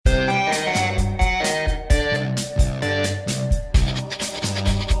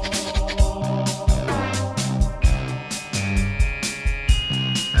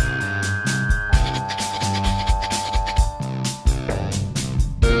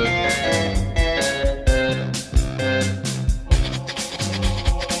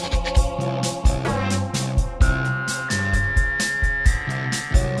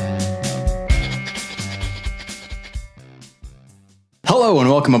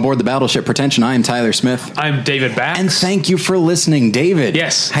Welcome aboard the Battleship Pretension. I am Tyler Smith. I'm David Bax. And thank you for listening, David.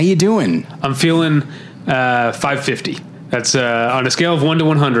 Yes. How you doing? I'm feeling 550. That's on a scale of 1 to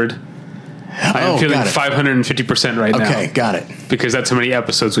 100. I am feeling 550% right now. Okay, got it. Because that's how many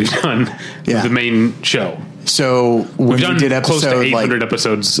episodes we've done with the main show. So when we did episode, close to 800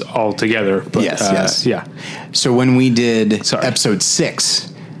 episodes altogether. But, yes. Yeah. So when we did episode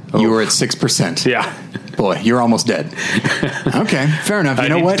 6, you were at 6%. Yeah. Boy, you're almost dead. Okay, fair enough. You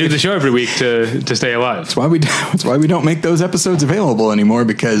know what? I do the show every week to stay alive. That's why we don't make those episodes available anymore,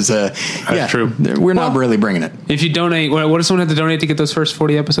 because that's true. We're not really bringing it. If you donate, what does someone have to donate to get those first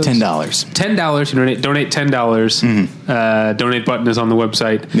 40 episodes? $10. $10. You donate $10. Mm-hmm. Donate button is on the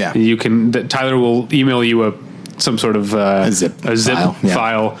website. Yeah. You can. Tyler will email you some sort of a zip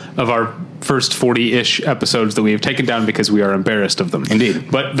file of our first 40-ish episodes that we have taken down because we are embarrassed of them. Indeed.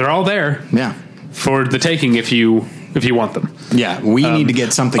 But they're all there. Yeah. For the taking if you want them. Yeah, we need to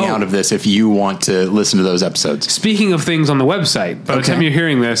get something out of this if you want to listen to those episodes. Speaking of things on the website, by the time you're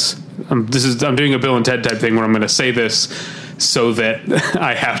hearing this, I'm doing a Bill and Ted type thing where I'm going to say this so that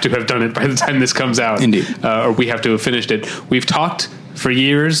I have to have done it by the time this comes out. Indeed. Or we have to have finished it. We've talked for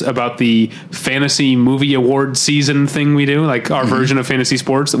years about the fantasy movie award season thing we do, like our version of fantasy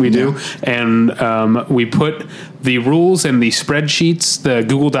sports that we do. And we put the rules and the spreadsheets, the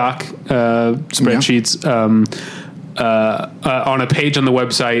Google Doc spreadsheets, on a page on the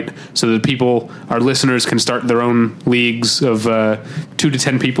website so that our listeners can start their own leagues of 2 to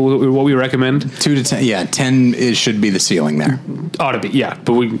 10 people, what we recommend. 2 to 10. Yeah. 10 should be the ceiling there. Ought to be. Yeah.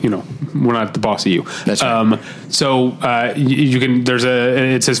 But we're not the boss of you. That's right. So you can,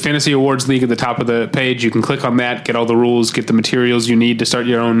 it says Fantasy Awards League at the top of the page. You can click on that, get all the rules, get the materials you need to start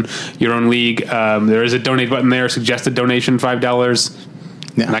your own league. There is a donate button there, suggested donation, $5.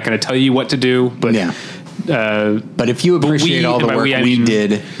 Yeah. I'm not going to tell you what to do, but but if you appreciate all the work we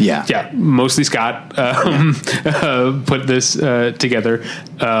did, mostly Scott put this together.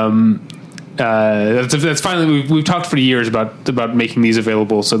 That's finally we've talked for years about making these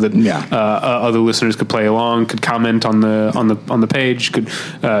available so that other listeners could play along, could comment on the page, could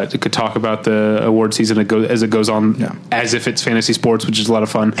talk about the award season as it goes on, as if it's fantasy sports, which is a lot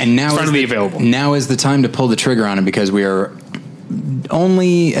of fun. And now it's finally available. Now is the time to pull the trigger on it, because we are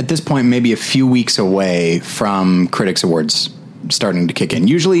only at this point maybe a few weeks away from Critics Awards starting to kick in.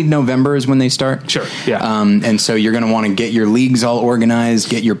 Usually November is when they start. Sure. Yeah. And so you're going to want to get your leagues all organized,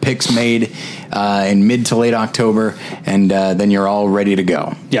 get your picks made in mid to late October, and then you're all ready to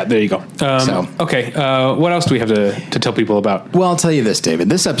go. Yeah, there you go. Okay. What else do we have to tell people about? Well, I'll tell you this, David.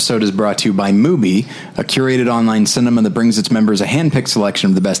 This episode is brought to you by Mubi, a curated online cinema that brings its members a hand-picked selection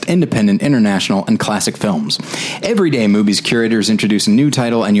of the best independent, international, and classic films. Every day, Mubi's curators introduce a new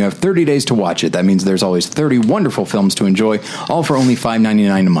title, and you have 30 days to watch it. That means there's always 30 wonderful films to enjoy, all for only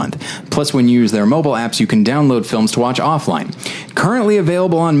 $5.99 a month. Plus, when you use their mobile apps, you can download films to watch offline. Currently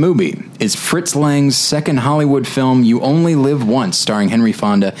available on Mubi is Fritz Lang's second Hollywood film, You Only Live Once, starring Henry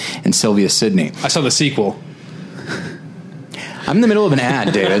Fonda and Sylvia Sidney. I saw the sequel. I'm in the middle of an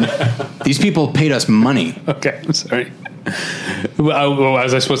ad, David. These people paid us money. Okay, I'm sorry.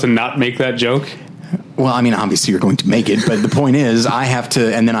 Was I supposed to not make that joke? Well, I mean, obviously you're going to make it, but the point is I have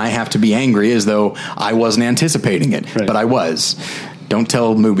to be angry as though I wasn't anticipating it, but I was. Don't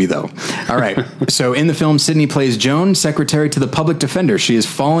tell Mubi, though. All right. So in the film, Sidney plays Joan, secretary to the public defender. She has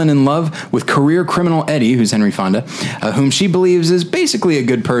fallen in love with career criminal Eddie, who's Henry Fonda, whom she believes is basically a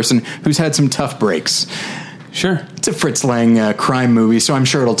good person who's had some tough breaks. Sure. It's a Fritz Lang crime movie, so I'm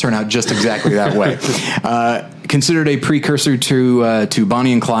sure it'll turn out just exactly that way. Considered a precursor to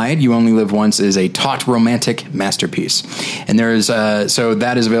Bonnie and Clyde, You Only Live Once is a taut romantic masterpiece. And there is so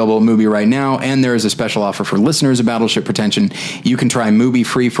that is available at Mubi right now, and there is a special offer for listeners of Battleship Pretension. You can try Mubi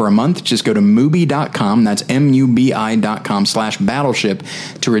free for a month. Just go to Mubi.com, that's MUBI.com/battleship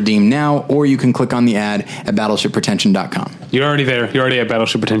to redeem now, or you can click on the ad at battleshippretension.com. You're already there. You're already at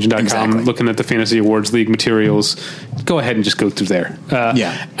battleshippretension.com, exactly. Looking at the Fantasy Awards League materials. Go ahead and just go through there.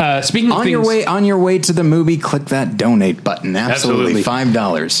 Speaking of on your way to the movie, click that donate button. Absolutely.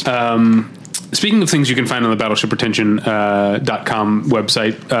 $5. Speaking of things you can find on the battleshippretension.com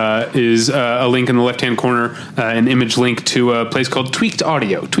website is a link in the left-hand corner, an image link to a place called Tweaked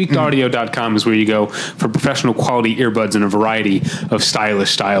Audio. Tweakedaudio.com is where you go for professional quality earbuds in a variety of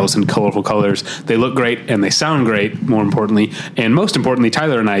stylish styles and colorful colors. They look great and they sound great, more importantly. And most importantly,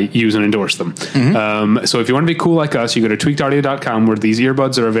 Tyler and I use and endorse them. So if you want to be cool like us, you go to tweakedaudio.com where these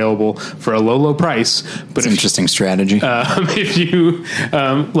earbuds are available for a low, low price. But it's an interesting strategy. If you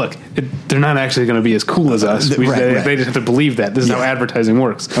look, they're not actually going to be as cool as us. They just have to believe that. This is how advertising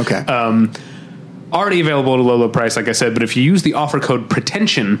works. Okay. already available at a low price, like I said. But if you use the offer code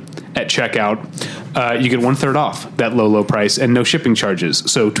pretension at checkout, you get 1/3 off that low price and no shipping charges.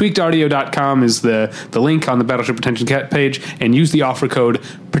 So tweakedaudio.com is the link on the Battleship Pretension page, and use the offer code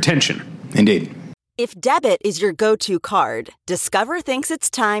pretension. Indeed. If debit is your go-to card, Discover thinks it's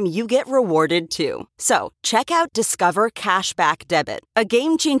time you get rewarded too. So, check out Discover Cashback Debit, a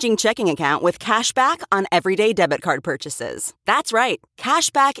game-changing checking account with cashback on everyday debit card purchases. That's right.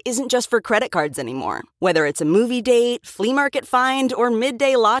 Cashback isn't just for credit cards anymore. Whether it's a movie date, flea market find, or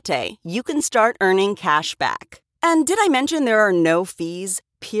midday latte, you can start earning cash back. And did I mention there are no fees,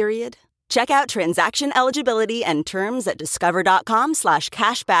 period? Check out transaction eligibility and terms at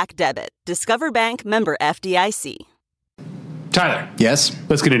discover.com/cashbackdebit. Discover Bank, member FDIC. Tyler. Yes?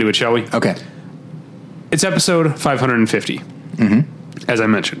 Let's get into it, shall we? Okay. It's episode 550, as I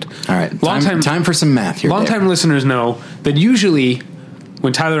mentioned. All right. Time for some math here. Long-time listeners know that usually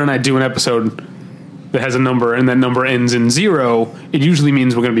when Tyler and I do an episode that has a number and that number ends in 0, it usually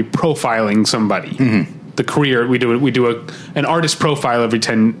means we're going to be profiling somebody. The career we do an artist profile every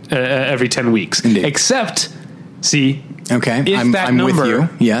 10 weeks. Indeed. Except, see, okay, if I'm with you.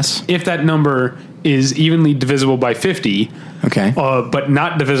 Yes, if that number is evenly divisible by 50, okay, but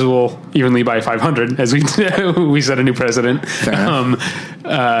not divisible evenly by 500, as we set a new precedent.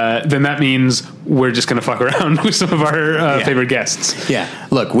 Then that means we're just going to fuck around with some of our favorite guests. Yeah.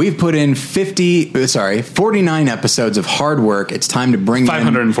 Look, we've put in 49 episodes of hard work. It's time to bring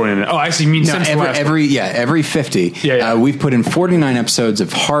 549. Oh, I see. You mean since every 50. Yeah. We've put in 49 episodes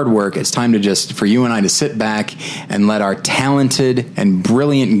of hard work. It's time to for you and I to sit back and let our talented and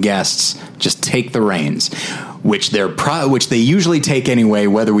brilliant guests just take the reins. Which they usually take anyway,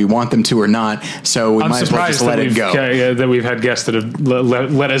 whether we want them to or not. So we might as well just let it go. That we've had guests that have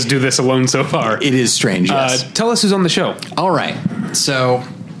let us do this alone so far. It is strange. Yes. Tell us who's on the show. All right. So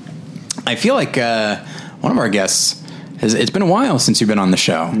I feel like one of our guests it's been a while since you've been on the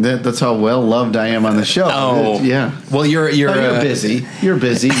show. That's how well loved I am on the show. Oh, yeah. Well, you're busy. You're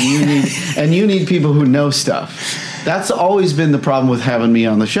busy. You need people who know stuff. That's always been the problem with having me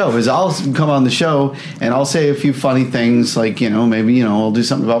on the show, is I'll come on the show and I'll say a few funny things, like, maybe, I'll do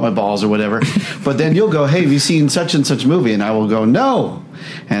something about my balls or whatever. But then you'll go, hey, have you seen such and such movie? And I will go, no.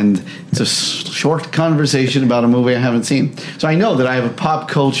 And it's a short conversation about a movie I haven't seen. So I know that I have a pop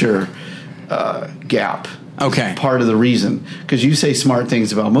culture gap. Okay. Part of the reason. Because you say smart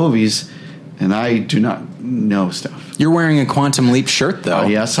things about movies, and I do not know stuff. You're wearing a Quantum Leap shirt, though.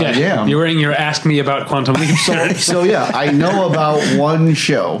 Yes, I am. You're wearing your Ask Me About Quantum Leap shirt. So, yeah, I know about one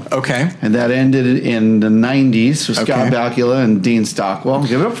show. Okay. And that ended in the 90s with Scott Bakula and Dean Stockwell.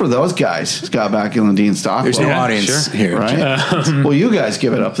 Give it up for those guys, Scott Bakula and Dean Stockwell. There's no audience here. Right? Well, you guys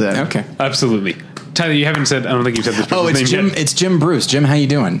give it up then. Okay. Absolutely. Tyler, you haven't said, I don't think you've said this person's name Jim. yet. It's Jim Bruce. Jim, how you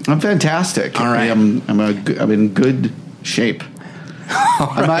doing? I'm fantastic. All right. I'm in good shape.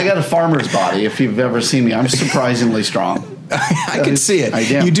 I got a farmer's body, if you've ever seen me. I'm surprisingly strong. I can see it. I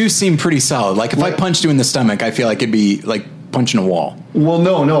am. You do seem pretty solid. Like, if I punched you in the stomach, I feel like it'd be like punching a wall. Well,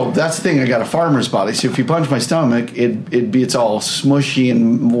 no. That's the thing. I got a farmer's body. So if you punch my stomach, it's all smushy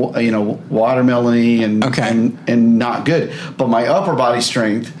and watermelony and not good. But my upper body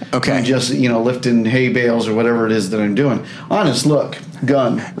strength, I'm just lifting hay bales or whatever it is that I'm doing. Honest, look,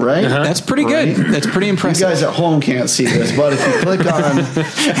 gun, right? That's pretty good. That's pretty impressive. You guys at home can't see this, but if you click on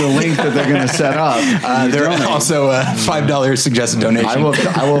the link that they're going to set up, there are also a $5 suggested donation. I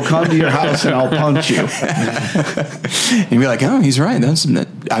will come to your house and I'll punch you. You'd be like, oh, he's right.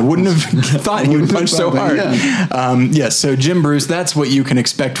 I wouldn't have thought he would punch so hard. Yeah. Yes, so Jim Bruce, that's what you can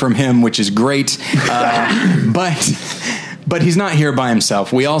expect from him, which is great. But he's not here by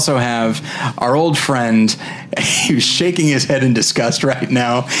himself. We also have our old friend who's shaking his head in disgust right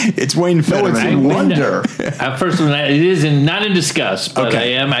now. It's Wayne Federman. No, it's in wonder. First of all, it is not in disgust, but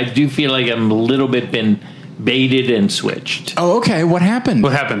I do feel like I'm a little bit been baited and switched. Oh, okay. What happened?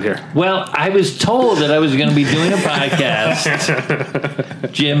 What happened here? Well, I was told that I was going to be doing a podcast,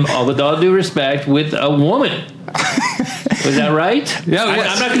 Jim, with all due respect, with a woman. Was that right? Yeah.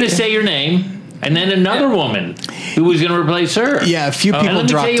 I'm not going to say your name. And then another woman who was going to replace her. Yeah, a few people and let me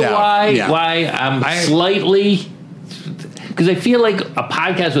dropped tell you out. why I'm slightly... Because I feel like a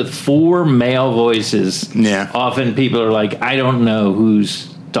podcast with 4 male voices, often people are like, I don't know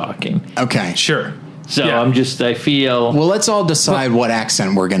who's talking. Okay. Sure. So I feel... Well, let's all decide what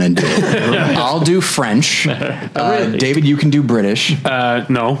accent we're going to do. I'll do French. Really? David, you can do British.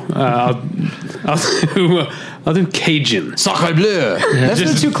 No. I'll do I'll do Cajun. Sacre bleu.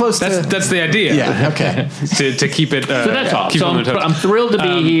 That's too close. That's the idea. Yeah. Okay. to keep it. So that's all. Keep So I'm thrilled to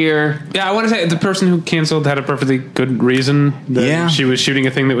be here. Yeah, I want to say the person who canceled had a perfectly good reason. She was shooting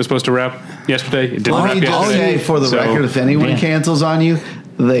a thing that was supposed to wrap yesterday. It didn't wrap yesterday. I'll say for the record, if anyone cancels on you,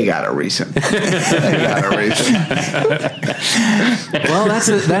 they got a reason. Well,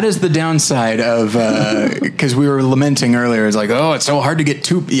 that is the downside of because we were lamenting earlier. It's like, oh, it's so hard to get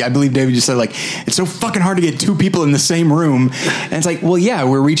two. I believe David just said like it's so fucking hard to get two people in the same room, and it's like, well, yeah,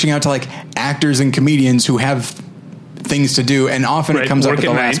 we're reaching out to like actors and comedians who have things to do, and often it comes up at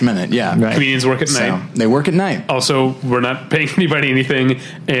the last minute. Yeah, right. Comedians work at night. They work at night. Also, we're not paying anybody anything,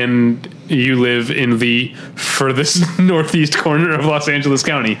 and you live in the furthest northeast corner of Los Angeles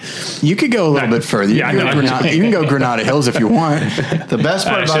County. You could go a little bit further. You can go Granada Hills if you want. The best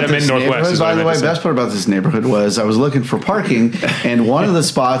part about this neighborhood, by the way, best part about this neighborhood was I was looking for parking, and one of the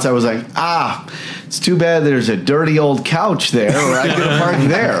spots I was like, it's too bad there's a dirty old couch there, or I could have parked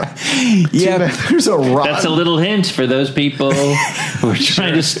there. Yeah, there's a rock. That's a little hint for those people who are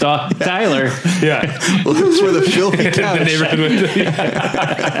trying to stalk Tyler. Yeah, look for the filthy couch. The neighborhood with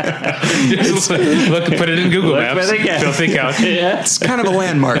look, put it in Google Maps. Filthy couch. Yeah. It's kind of a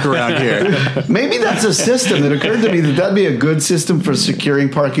landmark around here. Maybe that's a system. It occurred to me that'd be a good system for securing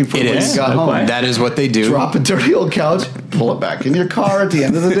parking for when you got home. That is what they do. Drop a dirty old couch, pull it back in your car at the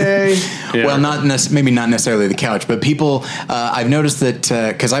end of the day. Yeah. Well, maybe not necessarily the couch, but people. I've noticed that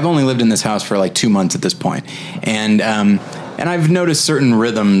because I've only lived in this house for like 2 months at this point, and I've noticed certain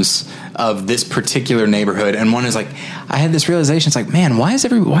rhythms of this particular neighborhood, and one is like I had this realization. It's like, man, why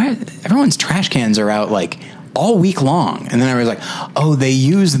everyone's trash cans are out like all week long? And then I was like, oh, they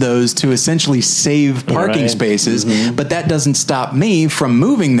use those to essentially save parking spaces, but that doesn't stop me from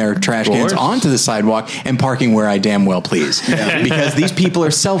moving their trash cans onto the sidewalk and parking where I damn well please. Because these people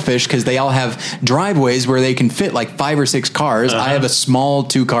are selfish because they all have driveways where they can fit like 5 or 6 cars. I have a small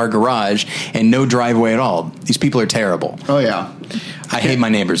 2-car garage and no driveway at all. These people are terrible. Oh, yeah. I hate my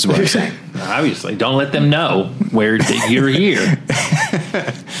neighbors is what I'm saying. Obviously. Don't let them know where you're here.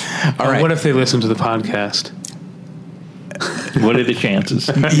 All right. What if they listen to the podcast? What are the chances?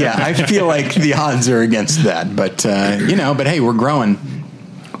 Yeah, I feel like the odds are against that, but but hey, we're growing.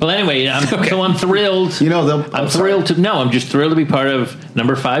 Well, anyway, so I'm thrilled. I'm just thrilled to be part of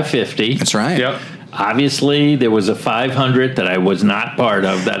number 550. That's right. Yep. Obviously, there was a 500 that I was not part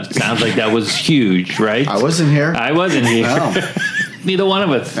of. That sounds like that was huge, right? I wasn't here. No. Neither one of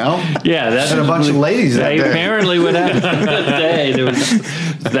us. No. Yeah, that's a bunch of ladies that day. Apparently, what happened that day?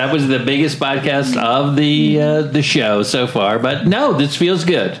 That was the biggest podcast of the show so far. But no, this feels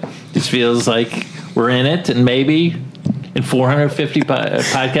good. This feels like we're in it, and maybe in 450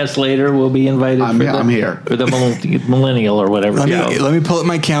 podcasts later, we'll be invited. I'm here for the millennial or whatever. Let me pull up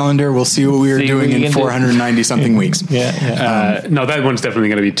my calendar. We'll see what we are doing in 490 something weeks. Yeah. No, that one's definitely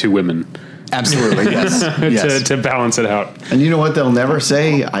going to be 2 women. Absolutely, yes. To balance it out. And you know what they'll never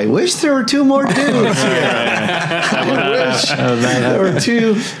say? I wish there were 2 more dudes here. I wish there were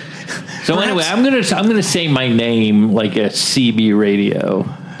 2. So anyway, I'm gonna say my name like a CB radio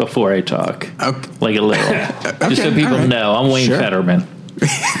before I talk, like a little, just so people know I'm Wayne Federman.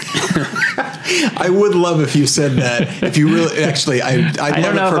 I would love if you said that. If you really, actually, I'd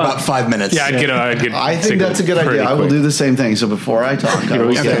love it for about 5 minutes. Yeah, I think that's a good idea. I will do the same thing. So before I talk, I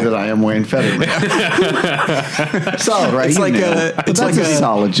will say that I am Wayne Federman. Solid, right? It's like a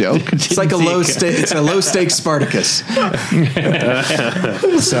solid joke. It's like a low stakes Spartacus.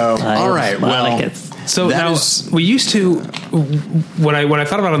 So, all right. Well, so now we used to. What I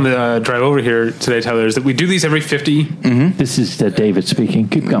thought about on the drive over here today, Tyler, is that we do these every 50. Mm-hmm. This is David speaking.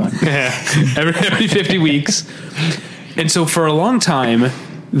 Keep going. every 50 weeks. And so for a long time,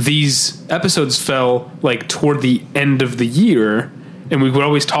 these episodes fell like toward the end of the year, and we would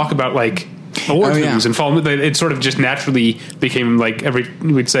always talk about like awards movies and fall. It sort of just naturally became like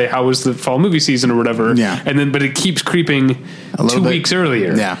we'd say, how was the fall movie season or whatever. Yeah. And then, but it keeps creeping 2 weeks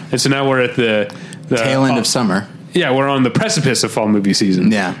earlier. Yeah. And so now we're at the tail end of summer. Yeah, we're on the precipice of fall movie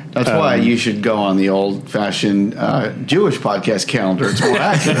season. Yeah. That's why you should go on the old-fashioned Jewish podcast calendar. It's more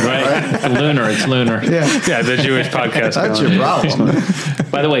accurate, right? It's lunar. Yeah, the Jewish podcast That's calendar. your problem.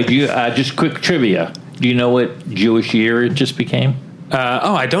 By the way, just quick trivia. Do you know what Jewish year it just became?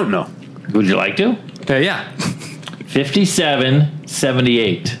 I don't know. Would you like to? Yeah.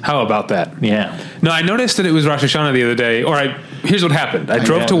 5778. How about that? Yeah. No, I noticed that it was Rosh Hashanah the other day. Here's what happened. I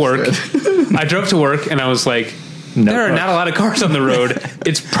drove to work. I drove to work, and I was like, there are not a lot of cars on the road.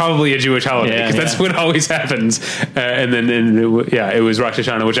 It's probably a Jewish holiday, because that's what always happens. And then it was Rosh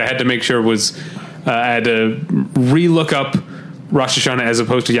Hashanah, which I had to make sure was. I had to re-look up Rosh Hashanah as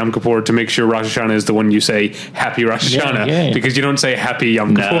opposed to Yom Kippur to make sure Rosh Hashanah is the one you say Happy Rosh Hashanah because you don't say Happy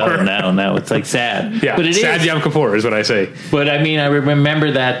Yom Kippur. No, it's like sad. Yeah, but it sad is. Yom Kippur is what I say. But I mean, I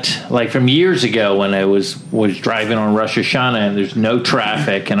remember that like from years ago when I was driving on Rosh Hashanah and there's no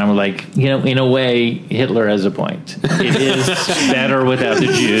traffic, and I'm like, in a way, Hitler has a point. It is better without the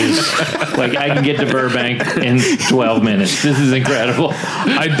Jews. Like I can get to Burbank in 12 minutes. This is incredible.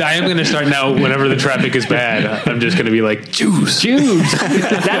 I am going to start now. Whenever the traffic is bad, I'm just going to be like Jews.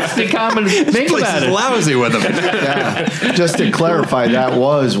 That's the common thing about it. Lousy with them. Yeah. Just to clarify, that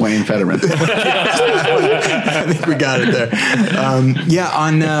was Wayne Federman. I think we got it there. On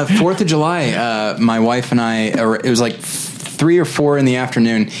 4th of July, my wife and I, it was like 3 or 4 in the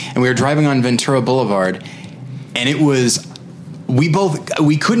afternoon, and we were driving on Ventura Boulevard, and it was,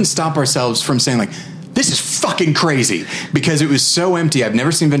 we couldn't stop ourselves from saying like, this is fucking crazy, because it was so empty. I've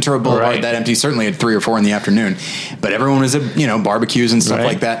never seen Ventura Boulevard that empty, certainly at 3 or 4 in the afternoon, but everyone was at, barbecues and stuff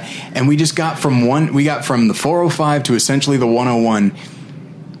like that. And we just got from the 405 to essentially the 101,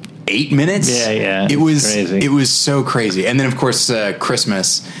 8 minutes. Yeah. It was crazy. It was so crazy. And then of course,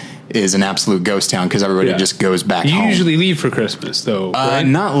 Christmas is an absolute ghost town because everybody just goes back home. You usually leave for Christmas, though, right?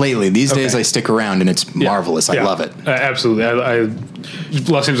 Not lately. These days I stick around, and it's marvelous. I love it. Absolutely.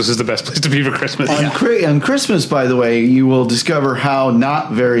 Los Angeles is the best place to be for Christmas. On Christmas, by the way, you will discover how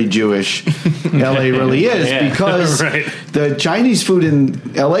not very Jewish LA really is because the Chinese food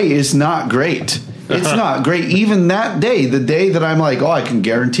in LA is not great. It's not great. Even that day, the day that I'm like, I can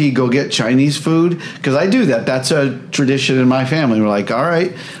guarantee go get Chinese food, because I do that. That's a tradition in my family. We're like, all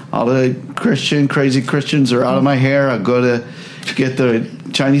right, all the crazy Christians are out of my hair. I go to get the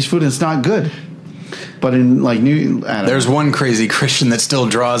Chinese food, and it's not good. But in like there's one crazy Christian that still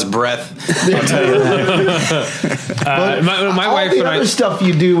draws breath. I'll tell you that. My all wife the and other I. stuff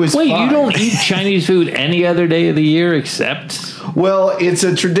you do is Wait, fine. you don't eat Chinese food any other day of the year except? Well, it's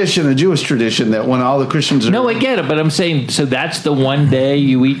a tradition, a Jewish tradition, that when all the Christians are... No, I get it, but I'm saying, so that's the one day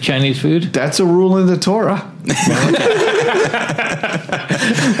you eat Chinese food? That's a rule in the Torah.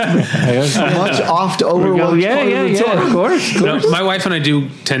 Much oft overlooked. Of course. No, my wife and I do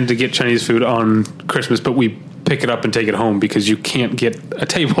tend to get Chinese food on Christmas, but we pick it up and take it home because you can't get a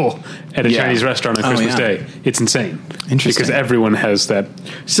table at a Chinese restaurant on Christmas Day. It's insane. Interesting. Because everyone has that.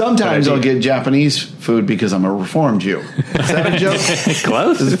 Sometimes I'll get Japanese food because I'm a Reformed Jew. Is that a joke?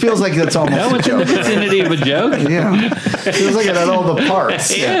 Close. It feels like that's almost No, a it's in joke. the vicinity of a joke. Yeah. Feels like it had all the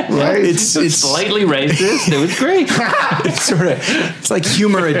parts. Yeah. Right? It's Slightly racist. It was great. it's like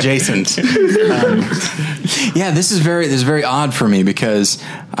humor adjacent. This is very odd for me because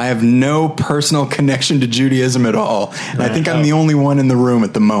I have no personal connection to Judaism at all, and I think I'm the only one in the room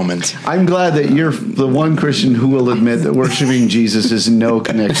at the moment. I'm glad that you're the one Christian who will admit that worshiping Jesus is no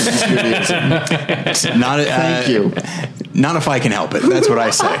connection to Judaism. Thank you. Not if I can help it. That's what I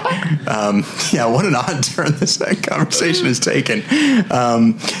say. What an odd turn this conversation has taken.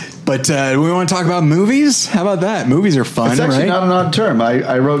 But we want to talk about movies? How about that? Movies are fun, It's actually right? not an odd term.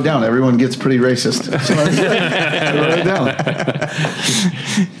 I wrote down everyone gets pretty racist. So I wrote it down.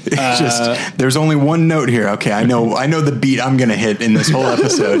 It's just there's only one note here. Okay, I know the beat I'm going to hit in this whole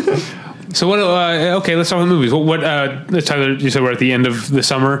episode. So what? Okay, let's talk about movies. What? Tyler, you said we're at the end of the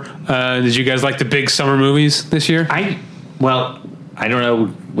summer. Did you guys like the big summer movies this year? I don't know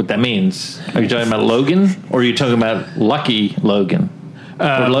what that means. Are you talking about Logan, or are you talking about Lucky Logan?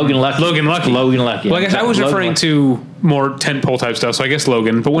 Or Logan Lucky? Logan Lucky. Logan Lucky. Well, I guess I was referring to more tentpole type stuff. So I guess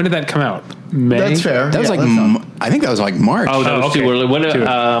Logan. But when did that come out? May? That's fair. That was I think that was like March. Oh, those okay. two were.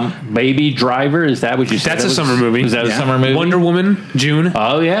 What? Baby Driver? Is that what you said? That's a summer movie. Is that a summer movie? Wonder Woman, June.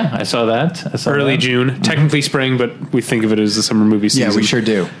 Oh yeah, I saw that. Early June, technically spring, but we think of it as the summer movie season. Yeah, we sure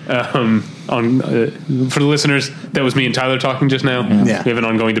do. For the listeners, that was me and Tyler talking just now. Yeah. We have an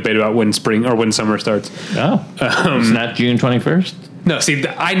ongoing debate about when spring or when summer starts. Oh, it's not June 21st. No, see,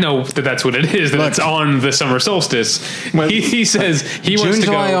 I know that's what it is. That it's on the summer solstice. He says he wants June, to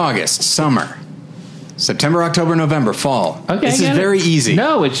July, go. August, summer. September, October, November, fall. Okay, this is very easy.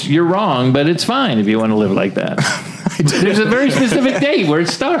 No, you're wrong, but it's fine if you want to live like that. There's a very specific date where it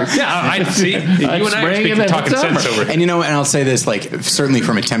starts. Yeah, I see. You and I are speaking talking sense over here. And and I'll say this, like, certainly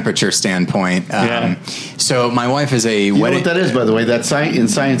from a temperature standpoint. So my wife is a You know wedding. what that is, by the way? That in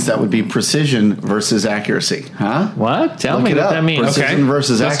science, that would be precision versus accuracy. Huh? What? Tell Look me it what up. that means. Precision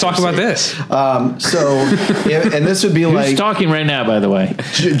versus Let's accuracy. talk about this. And this would be Who's like talking right now, by the way?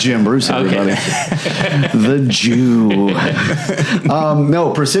 Jim Bruce, everybody. The Jew.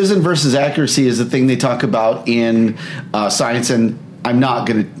 No, precision versus accuracy is the thing they talk about in science and I'm not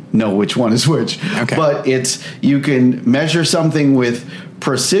going to know which one is which. Okay. But you can measure something with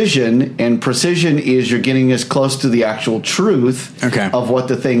precision, and precision is you're getting as close to the actual truth of what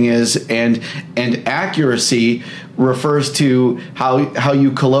the thing is, and accuracy refers to how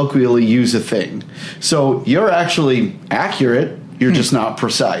you colloquially use a thing. So you're actually accurate, you're just not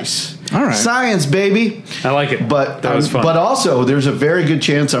precise. All right. Science, baby. I like it. But that was fun. But also, there's a very good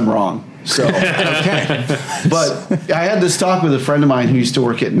chance I'm wrong. So, okay. But I had this talk with a friend of mine who used to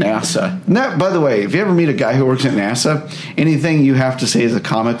work at NASA. And that, by the way, if you ever meet a guy who works at NASA, anything you have to say as a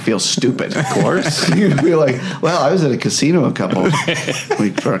comic feels stupid. Of course. You'd be like, well, I was at a casino for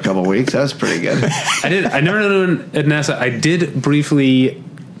a couple weeks. That was pretty good. I never known at NASA. I did briefly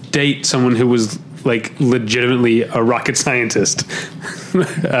date someone who was like legitimately a rocket scientist.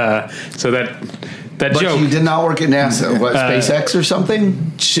 So that But joke. you did not work at NASA. What, SpaceX or something?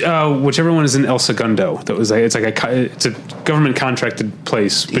 Whichever one is in El Segundo. That was it's a government contracted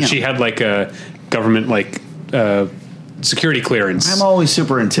place, but she had like a government security clearance. I'm always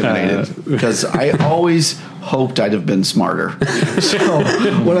super intimidated because I always hoped I'd have been smarter. So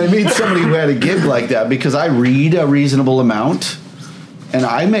when I meet somebody who had a gig like that, because I read a reasonable amount and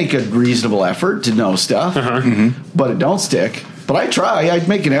I make a reasonable effort to know stuff, but it don't stick. But I try. I'd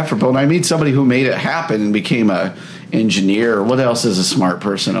make an effort. But when I meet somebody who made it happen and became a engineer, what else is a smart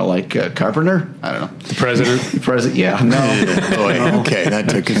person? A carpenter? I don't know. The president. The president? Yeah. No. Boy, okay, that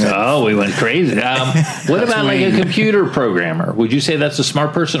took Oh, we went crazy. What about like a computer programmer? Would you say that's a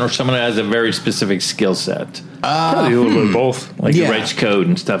smart person or someone who has a very specific skill set? Probably a little bit of both. Like who writes code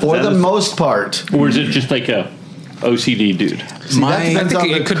and stuff. For the most part. Or is it just like a OCD dude? See, that depends on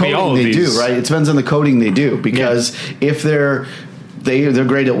the coding they do, right? It depends on the coding they do, because if they're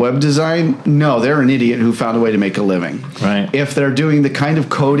great at web design, no, they're an idiot who found a way to make a living. Right. If they're doing the kind of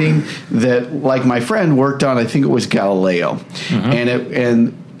coding that, like my friend worked on, I think it was Galileo, and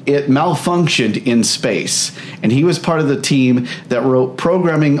it malfunctioned in space, and he was part of the team that wrote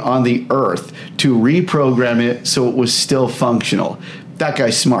programming on the Earth to reprogram it so it was still functional. That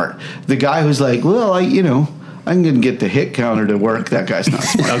guy's smart. The guy who's like, well, I'm going to get the hit counter to work. That guy's not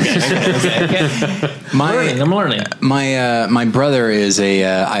smart. Okay. I'm learning. My brother is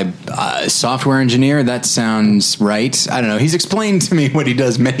a software engineer. That sounds right. I don't know. He's explained to me what he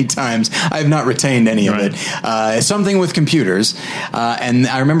does many times. I have not retained any of it. Something with computers. And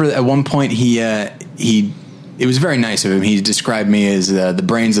I remember at one point it was very nice of him. He described me as the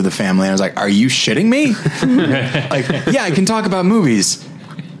brains of the family. And I was like, are you shitting me? Yeah, I can talk about movies.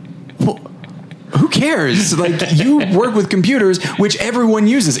 Well, who cares? You work with computers, which everyone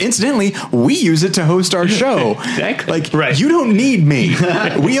uses. Incidentally, we use it to host our show. Exactly. You don't need me.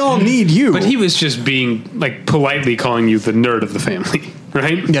 We all need you. But he was just being politely calling you the nerd of the family,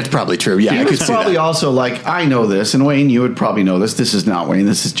 right? That's probably true. Yeah, I could see probably that. Also I know this, and Wayne, you would probably know this. This is not Wayne.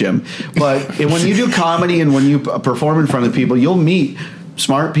 This is Jim. But when you do comedy and when you perform in front of people, you'll meet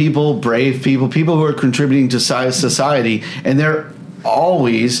smart people, brave people, people who are contributing to society, and they're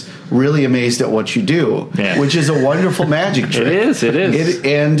always really amazed at what you do, which is a wonderful magic trick. It is.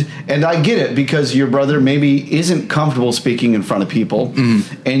 And I get it, because your brother maybe isn't comfortable speaking in front of people,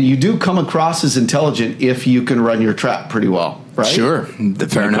 and you do come across as intelligent if you can run your trap pretty well, right? Sure,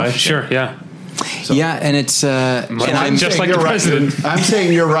 fair enough. Sure, yeah. So, yeah, and it's and I'm just like the president. I'm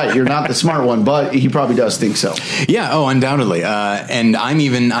saying you're right. You're not the smart one, but he probably does think so. Yeah, undoubtedly. And I'm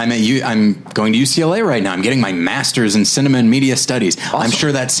going to UCLA right now. I'm getting my master's in cinema and media studies. Awesome. I'm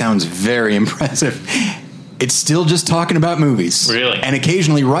sure that sounds very impressive. It's still just talking about movies. Really? And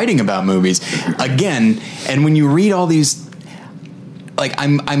occasionally writing about movies. Again, and when you read all these,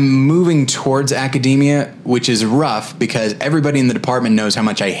 I'm moving towards academia, which is rough because everybody in the department knows how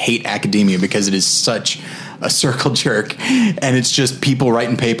much I hate academia because it is such a circle jerk, and it's just people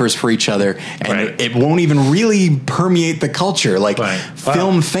writing papers for each other, and it won't even really permeate the culture.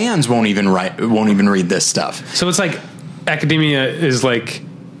 Film fans won't even read this stuff. So it's like academia is like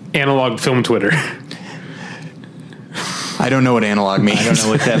analog film Twitter. I don't know what analog means. I don't know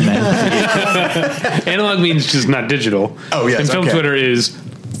what that meant. Analog means just not digital. Oh, yes. And film Twitter is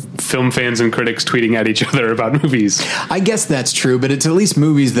film fans and critics tweeting at each other about movies. I guess that's true, but it's at least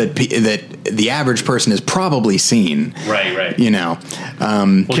movies that the average person has probably seen. Right. Can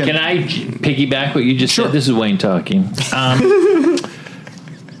I piggyback what you just said? This is Wayne talking.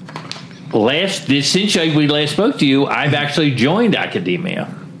 Since we last spoke to you, I've actually joined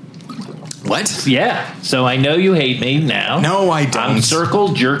academia. What? Yeah. So I know you hate me now. No, I don't. I'm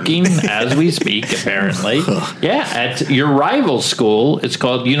circle jerking as we speak, apparently. Yeah. At your rival school, it's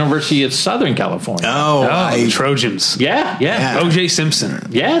called University of Southern California. The Trojans. Yeah. O.J. Simpson.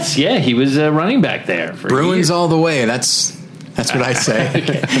 Yes. Yeah. He was running back there. Bruins all the way. That's That's what I say.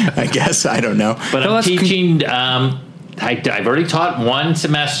 I guess. I don't know. But I'm teaching. I've already taught one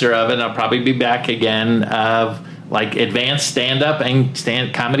semester of it, and I'll probably be back again of like advanced stand-up and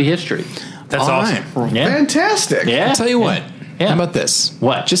comedy history. That's awesome. Right. Yeah. Fantastic. Yeah. I'll tell you what. Yeah. How about this?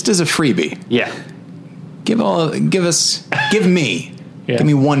 What? Just as a freebie. Yeah. Give me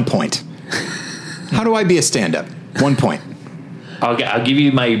 1 point. How do I be a stand-up? 1 point. I'll give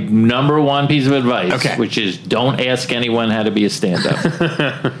you my number one piece of advice, Okay. which is don't ask anyone how to be a stand-up.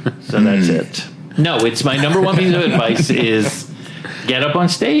 So that's it. No, it's my number one piece of advice is get up on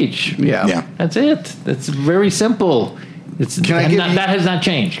stage. Yeah. That's it. That's very simple. That has not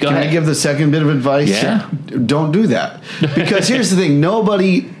changed. Go ahead. Can I give the second bit of advice? Yeah. Don't do that. Because here's the thing.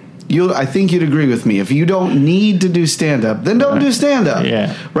 I think you'd agree with me. If you don't need to do stand-up, then don't do stand-up.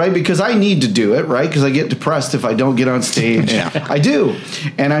 Yeah. Right? Because I need to do it, right? Because I get depressed if I don't get on stage. Yeah. I do.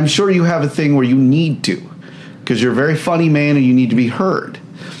 And I'm sure you have a thing where you need to. Because you're a very funny man and you need to be heard.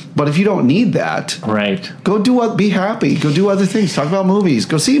 But if you don't need that, Right. be happy. Go do other things. Talk about movies.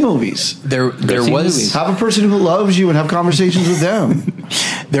 Go see movies. There see was movies. Have a person who loves you and have conversations with them.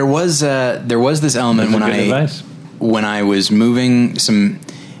 there was this element That's good advice. when I was moving some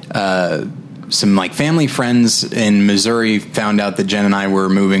like family friends in Missouri found out that Jen and I were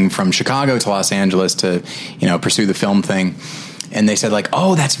moving from Chicago to Los Angeles to, pursue the film thing. And they said like,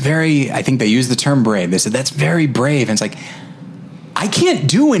 oh, that's I think they used the term brave. They said, that's very brave. And it's like, I can't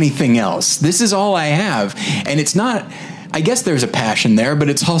do anything else. This is all I have. And it's not, I guess there's a passion there, but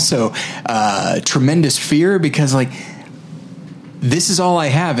it's also tremendous fear because like, this is all I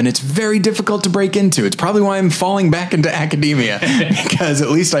have, and it's very difficult to break into. It's probably why I'm falling back into academia, because at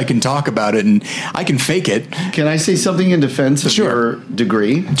least I can talk about it and I can fake it. Can I say something in defense of your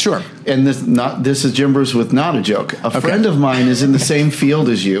degree? Sure. And this is Jim Bruce with not a joke. A friend of mine is in the same field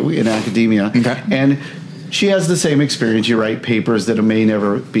as you in academia, and she has the same experience. You write papers that may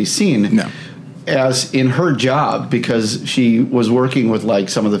never be seen. No. As in her job, because she was working with like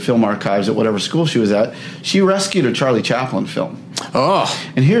some of the film archives at whatever school she was at, she rescued a Charlie Chaplin film.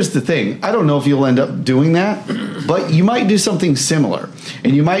 Oh. And here's the thing. I don't know if you'll end up doing that, but you might do something similar.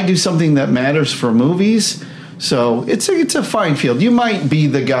 And you might do something that matters for movies. So it's a fine field. You might be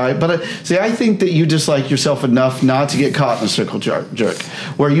the guy, but I think that you dislike yourself enough not to get caught in a circle jerk,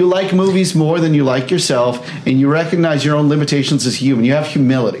 where you like movies more than you like yourself, and you recognize your own limitations as human. You have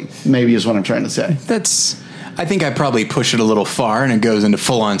humility, maybe is what I'm trying to say. I think I probably push it a little far, and it goes into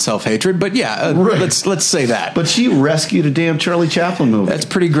full-on self-hatred. But yeah, let's say that. But she rescued a damn Charlie Chaplin movie. That's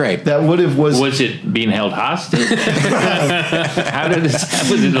pretty great. That Was it being held hostage? How did this happen?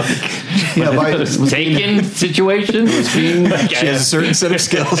 Was it like taken situation? She has a certain set of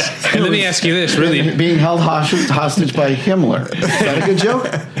skills. And let me ask you this: really, being held hostage by Himmler. Is that a good joke?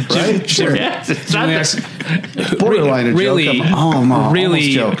 Right? Sure. Yes, it's not Borderline a really, joke. Almost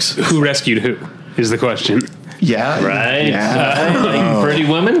jokes. Who rescued who is the question. Yeah. right. Yeah. Like Pretty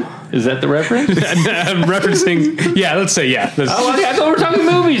Woman? Is that the reference? I'm referencing. Yeah, let's say yeah. I thought we're talking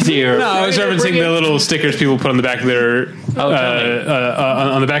movies here. No, I was referencing the little stickers people put on the back of their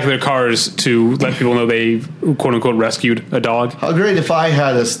on the back of their cars to let people know they quote unquote rescued a dog. How great if I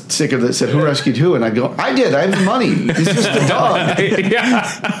had a sticker that said "Who rescued who?" and I go, "I did. I have the money. It's just a dog."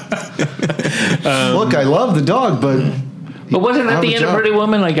 Look, I love the dog, but wasn't that the end of Pretty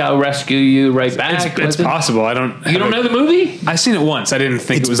Woman? Like, I'll rescue you right back. It's possible. I don't. You don't know the movie? I've seen it once. I didn't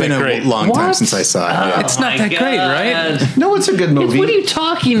think it was that great. It's been a long time since I saw it. Yeah. It's not that great, right? No, it's a good movie. What are you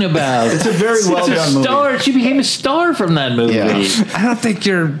talking about? It's a very well done movie. Star. She became a star from that movie. Yeah. I don't think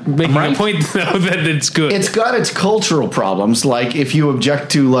you're making a point though that it's good. It's got its cultural problems. Like if you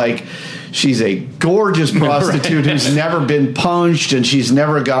object to like. She's a gorgeous prostitute who's never been punched and she's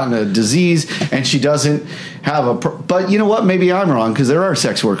never gotten a disease and she doesn't have but you know what? Maybe I'm wrong because there are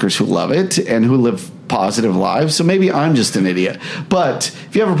sex workers who love it and who live positive lives. So maybe I'm just an idiot. But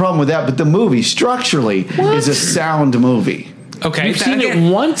if you have a problem with that, but the movie structurally is a sound movie. Okay. You've seen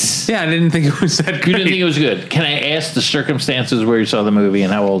it once? Yeah, I didn't think it was that great. You didn't think it was good. Can I ask the circumstances where you saw the movie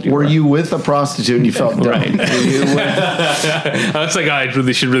and how old you were? Were you with a prostitute and you felt dumb? Right. Were you with I was like, I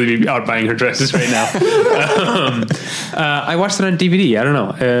should really be out buying her dresses right now. I watched it on DVD. I don't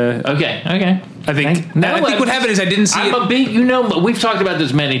know. Okay. I think what happened is I didn't see it. We've talked about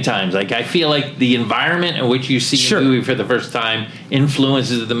this many times. Like, I feel like the environment in which you see a movie for the first time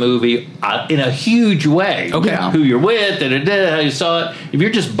influences the movie in a huge way. Okay. Yeah. Who you're with, how you saw it. If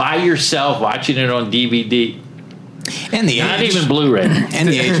you're just by yourself watching it on DVD, and the not age, even Blu-ray, and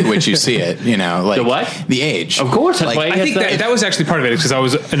the age at which you see it, like the what? The age, of course. That's why I think that was actually part of it because I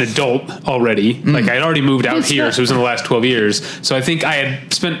was an adult already. Like I had already moved out here, so it was in the last 12 years. So I think I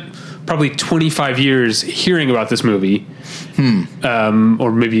had spent probably 25 years hearing about this movie, or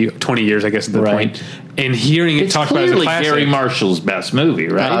maybe 20 years, I guess, at that point, and hearing it talked about as a classic. Gary Marshall's best movie,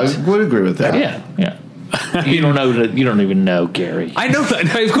 right? I would agree with that. Yeah. You don't even know Gary. I know that.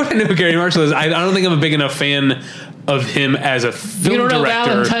 Of course, I know who Gary Marshall is. I don't think I'm a big enough fan of him as a film You don't know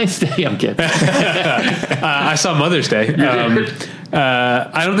director. Valentine's Day? I'm kidding. I saw Mother's Day.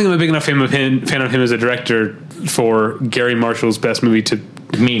 I don't think I'm a big enough fan of him as a director for Gary Marshall's best movie to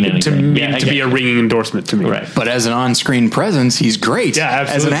mean anything. To be a ringing endorsement to me. Right. But as an on-screen presence, he's great. Yeah,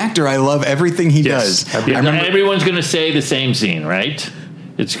 absolutely. As an actor, I love everything he Yes. does. I remember Everyone's going to say the same scene, right?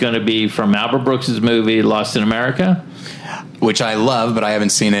 It's going to be from Albert Brooks's movie Lost in America, which I love, but I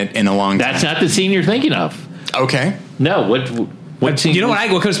haven't seen it in a long time. That's not the scene you're thinking of. Okay. No, what scene? You know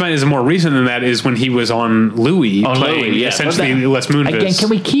what comes to mind is more recent than that is when he was on Louis, playing essentially Les Moonves. Again, can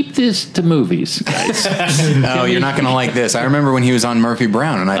we keep this to movies, guys? Oh, you're not going to like this. I remember when he was on Murphy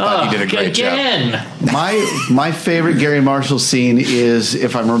Brown, and I thought he did a great job. My favorite Gary Marshall scene is,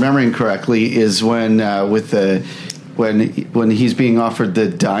 if I'm remembering correctly, is when when he's being offered the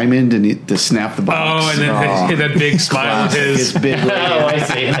diamond and to snap the box. Oh, and then that big smile of his. Big I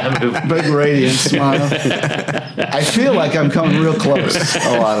see that movie. Big radiant smile. I feel like I'm coming real close.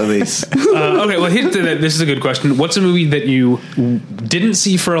 A lot of these. Okay, well, this is a good question. What's a movie that you didn't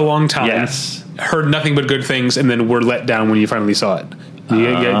see for a long time? Yes. Heard nothing but good things, and then were let down when you finally saw it. Do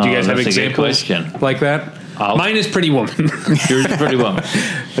you guys have examples like that? Mine is Pretty Woman. Yours is Pretty Woman.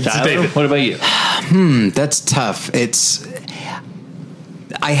 Tyler, what about you? That's tough.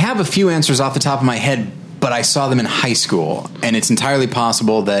 I have a few answers off the top of my head, but I saw them in high school, and it's entirely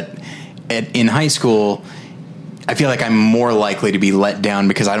possible that in high school, I feel like I'm more likely to be let down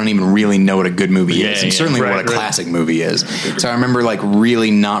because I don't even really know what a good movie is, and certainly what a classic movie is. So I remember really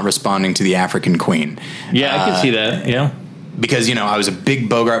not responding to The African Queen. Yeah, I can see that. Yeah. Because, I was a big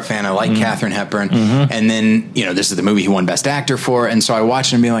Bogart fan. I like Katharine Hepburn. And then, this is the movie he won Best Actor for. And so I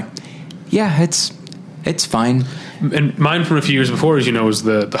watched it and be like, yeah, it's fine. And mine from a few years before, as you know, was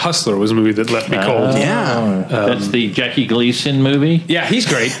The Hustler, was a movie that left me cold. Yeah. That's the Jackie Gleason movie? Yeah, he's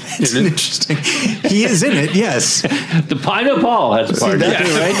great. It's interesting. He is in it, yes. The Pine Paul has a part.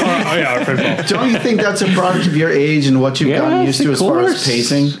 Right? Don't you think that's a product of your age and what you've gotten used to as far as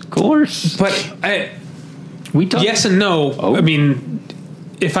pacing? Of course. But yes and no. Oh. I mean,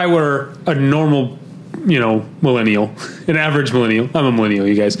 if I were a normal, millennial, an average millennial, I'm a millennial,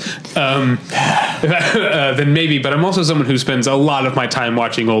 you guys, then maybe. But I'm also someone who spends a lot of my time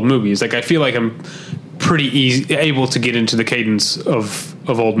watching old movies. Like, I feel like I'm pretty able to get into the cadence of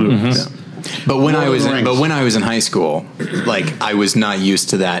old movies. Mm-hmm. But when I was in high school, I was not used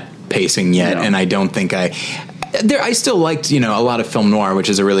to that pacing yet, and I don't think I still liked, a lot of film noir, which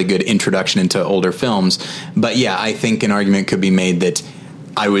is a really good introduction into older films. But yeah, I think an argument could be made that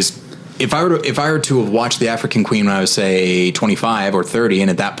if I were to have watched The African Queen when I was, say, 25 or 30, and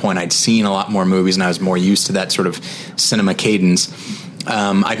at that point I'd seen a lot more movies and I was more used to that sort of cinema cadence,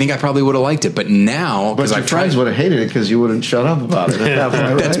 I think I probably would have liked it. But now, but your friends would have hated it because you wouldn't shut up about it. At that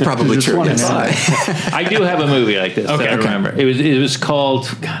point, That's probably true. Yes. I do have a movie like this. Okay, I remember. It was called.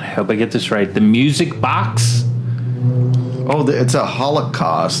 God, I hope I get this right. The Music Box. Oh, it's a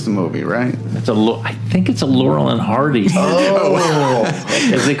Holocaust movie, right? I think it's a Laurel and Hardy. Oh,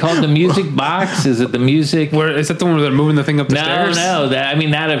 is it called The Music Box? Is it the music? Where is that the one where they're moving the thing up the stairs? No. That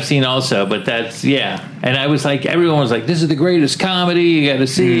I've seen also, but that's And I was like, everyone was like, "This is the greatest comedy. You got to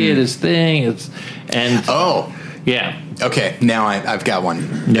see it. This thing." Okay, now I've got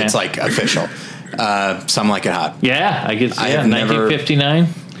one that's official. Some Like It Hot. Yeah, I guess. Yeah, 1959.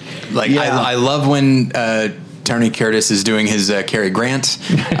 I love when Tony Curtis is doing his Cary Grant.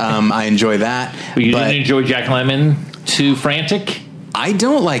 I enjoy that. But you didn't enjoy Jack Lemmon too frantic? I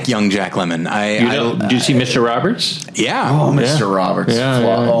don't like young Jack Lemmon. Did you see Mr. Roberts? Yeah. Oh, Mr. Roberts.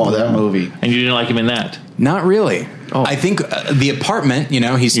 Oh, that movie. And you didn't like him in that? Not really. Oh. I think The Apartment,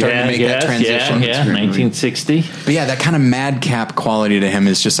 he's starting to make that transition. Yeah, 1960. But yeah, that kind of madcap quality to him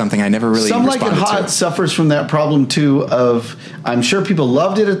is just something I never really responded to. Some Like It Hot suffers from that problem, too, I'm sure people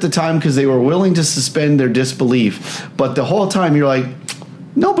loved it at the time because they were willing to suspend their disbelief. But the whole time you're like,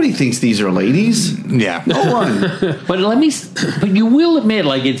 nobody thinks these are ladies. Yeah. No one. But you will admit,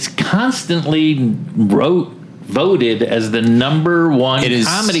 it's constantly voted as the number one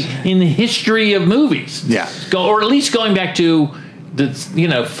comedy in the history of movies. Yeah. Or at least going back to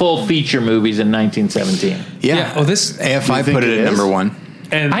the full feature movies in 1917. Yeah. Well, this AFI put it at number one.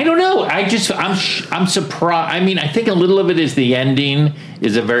 And I don't know. I'm surprised. I mean, I think a little of it is the ending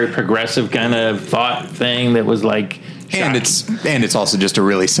is a very progressive kind of thought thing that was like. And it's also just a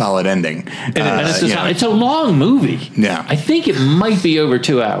really solid ending. And it's a long movie. Yeah. I think it might be over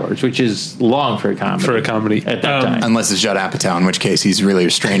 2 hours, which is long for a comedy. At that time. Unless it's Judd Apatow, in which case he's really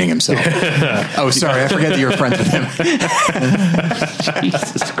restraining himself. Oh, sorry, I forget that you're friends with him.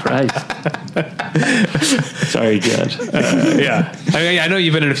 Jesus Christ. Sorry, Judd. Yeah. I know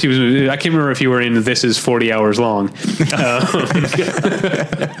you've been in a few. I can't remember if you were in This Is 40 Hours Long.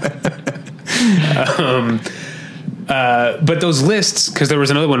 But those lists, because there was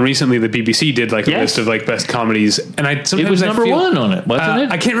another one recently, the BBC did like a list of like best comedies, and it was number one on it, wasn't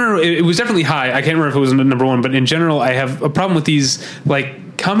it? I can't remember. It was definitely high. I can't remember if it was number one, but in general, I have a problem with these.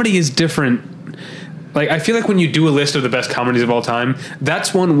 Like, comedy is different. Like, I feel like when you do a list of the best comedies of all time,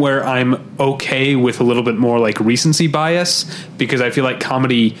 that's one where I'm okay with a little bit more like recency bias, because I feel like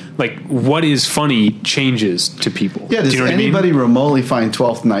comedy, like what is funny changes to people. Yeah, does anybody remotely find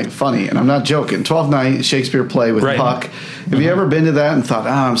 12th Night funny? And I'm not joking. 12th Night, Shakespeare play with Puck. Have you ever been to that and thought,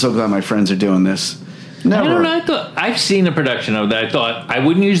 I'm so glad my friends are doing this? Never. I don't know. I've seen a production of that. I thought I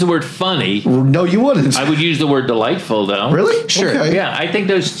wouldn't use the word funny. No, you wouldn't. I would use the word delightful, though. Really? Sure. Okay. Yeah, I think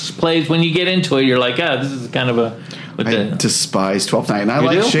those plays, when you get into it, you're like, this is kind of a... I despise 12th Night, and I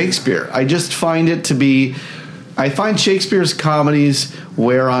like Shakespeare. I just find it to be... I find Shakespeare's comedies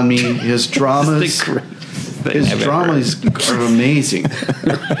wear on me. His dramas... His dramas are amazing. I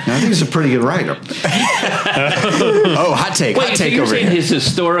think he's a pretty good writer. Oh, hot take. Wait, hot take so you're over saying here. his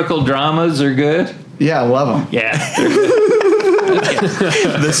historical dramas are good? Yeah, I love them. Yeah.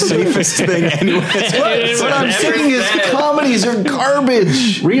 The safest thing anyone has. What I'm saying is comedies are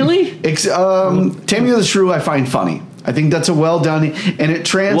garbage. Really? Taming of the Shrew I find funny. I think that's a well done, and it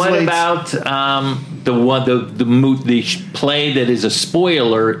translates. What about the play that is a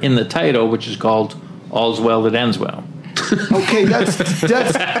spoiler in the title, which is called All's Well That Ends Well? Okay, that's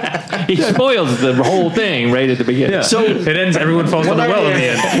he spoils the whole thing right at the beginning. Yeah. So it ends. Everyone falls on the well in the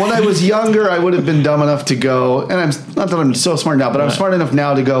end. When I was younger, I would have been dumb enough to go, and I'm not that I'm so smart now, but I'm smart enough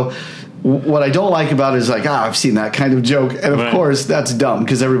now to go. What I don't like about it is like, I've seen that kind of joke, and of course that's dumb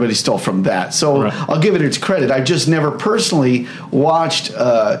because everybody stole from that. So I'll give it its credit. I've just never personally watched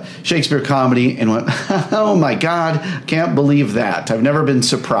Shakespeare comedy and went, oh my God, can't believe that. I've never been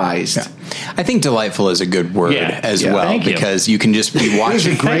surprised. Yeah. I think delightful is a good word as well, because you can just be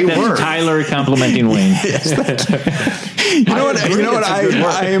watching. It's a great word. Tyler complimenting Wayne. You know what?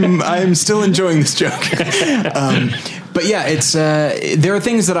 I am still enjoying this joke. But yeah, it's there are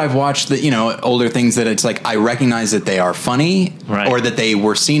things that I've watched that, older things that it's like I recognize that they are funny or that they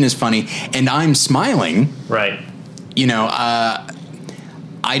were seen as funny, and I'm smiling. Right.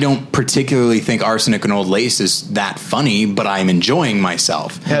 I don't particularly think Arsenic and Old Lace is that funny, but I'm enjoying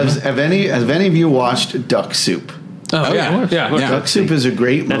myself. Have any of you watched Duck Soup? Oh yeah. Duck Soup is a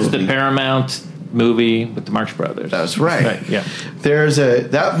great movie. That's the Paramount movie with the Marx Brothers. That's right. Yeah.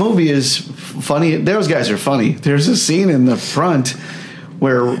 That movie is funny. Those guys are funny. There's a scene in the front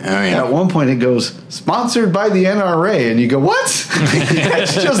where at one point it goes, sponsored by the NRA, and you go, what?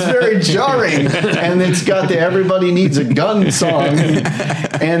 It's just very jarring. And it's got the Everybody Needs a Gun song.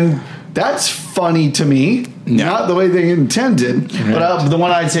 And that's funny to me. No. Not the way they intended, but the one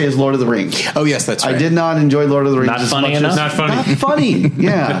I'd say is Lord of the Rings. Oh, yes, that's right. I did not enjoy Lord of the Rings Not as funny much enough? as... Not funny. Not funny,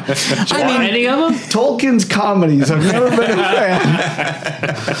 yeah. I mean, any of them? Tolkien's comedies, I've never been a fan.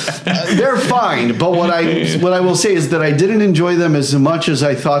 They're fine, but what I will say is that I didn't enjoy them as much as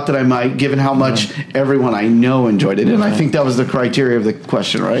I thought that I might, given how much everyone I know enjoyed it. And I think that was the criteria of the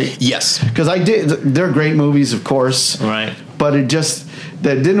question, right? Yes. Because they're great movies, of course. Right. But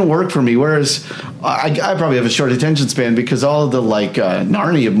that didn't work for me. Whereas I probably have a short attention span because all of the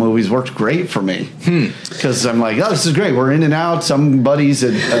Narnia movies worked great for me. Because I'm like, this is great. We're in and out. Somebody's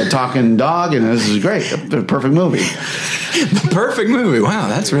a talking dog, and this is great. The perfect movie. The perfect movie. Wow,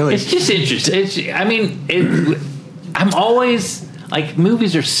 that's really. It's just interesting. I'm always like,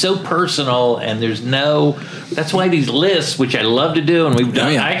 movies are so personal, and there's no. That's why these lists, which I love to do, and we've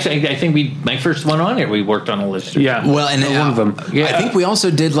done. Actually, I think my first one on here, we worked on a list. Yeah. Well, and one of them. Yeah. I think we also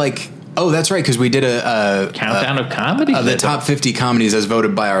did oh, that's right, because we did a countdown of comedies. The top 50 comedies as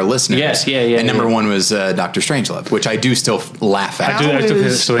voted by our listeners. Yes, yeah. And number one was Dr. Strangelove, which I do still laugh at.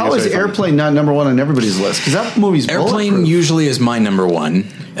 How is Airplane not number one on everybody's list? Because that movie's Airplane usually is my number one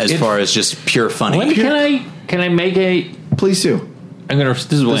as far as just pure funny. Can I make a? Please do.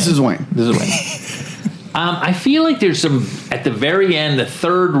 This is Wayne. I feel like there's some at the very end. The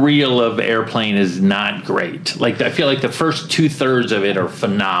third reel of Airplane is not great. Like, I feel like the first 2/3 of it are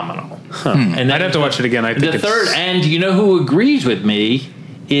phenomenal. And I'd have to watch it again. I think the third, and you know who agrees with me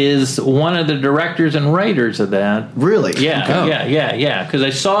is one of the directors and writers of that. Really? Yeah, yeah. Because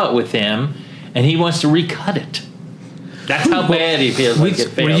I saw it with him, and he wants to recut it. That's how bad he feels like it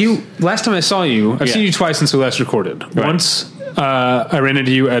fails. Last time I saw you, I've seen you twice since we last recorded. Right. Once I ran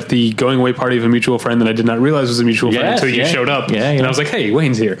into you at the going away party of a mutual friend that I did not realize was a mutual friend until you showed up. Yeah, and I was like, hey,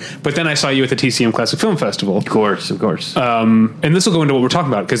 Wayne's here. But then I saw you at the TCM Classic Film Festival. Of course. And this will go into what we're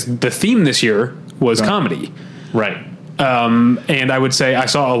talking about, because the theme this year was comedy. Right. And I would say I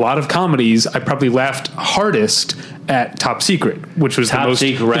saw a lot of comedies. I probably laughed hardest at Top Secret, which was the most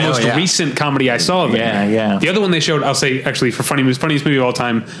recent comedy I saw of it. Yeah. The other one they showed, I'll say, actually, for funniest movie of all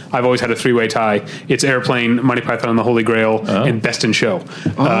time, I've always had a three-way tie. It's Airplane, Monty Python and the Holy Grail, and Best in Show.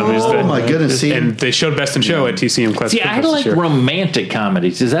 My goodness. And they showed Best in Show at TCM Classic. See, I like romantic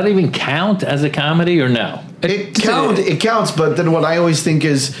comedies. Does that even count as a comedy or no? It counts, but then what I always think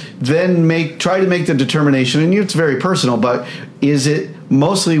is then try to make the determination, and it's very personal, but is it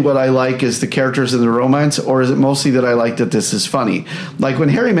mostly what I like is the characters and the romance, or is it mostly that I like that this is funny? Like when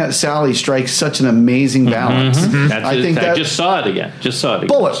Harry Met Sally strikes such an amazing balance. I just saw it again.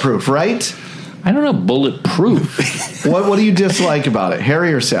 Bulletproof, right? I don't know, bulletproof. What do you dislike about it,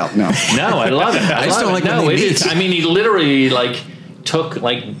 Harry or Sal? No, I love it. I just don't like it is. I mean, he literally took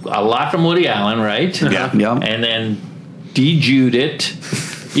a lot from Woody Allen, right? Yeah. And then de-Jewed it.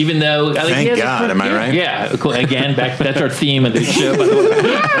 Even though, thank God, am I right? Yeah, again, that's our theme of the show. By the way.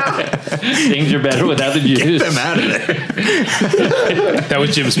 Things are better without the Jews. Get them out of there. That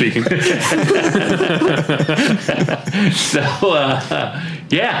was Jim speaking. So,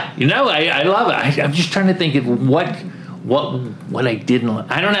 I love it. I'm just trying to think of what I didn't.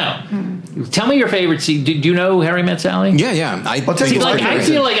 I don't know. Tell me your favorite scene. Do you know Harry Met Sally? Yeah. I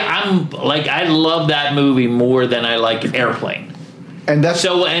feel like I love that movie more than I like Airplane. And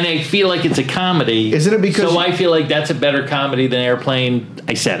I feel like it's a comedy. Isn't it because? So I feel like that's a better comedy than Airplane.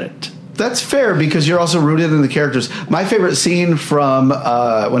 I said it. That's fair because you're also rooted in the characters. My favorite scene from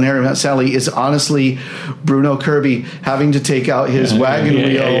When Harry Met Sally is honestly Bruno Kirby having to take out his wagon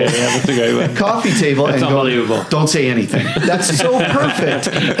wheel coffee table and go, don't say anything. That's so perfect.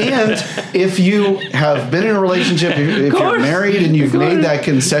 And if you have been in a relationship, if you're married and you've made that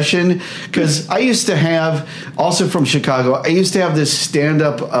concession, because I used to have, also from Chicago, I used to have this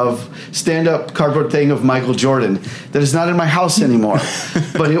stand-up cardboard thing of Michael Jordan that is not in my house anymore.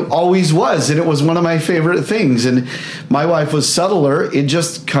 But it always was, and it was one of my favorite things. And my wife was subtler. It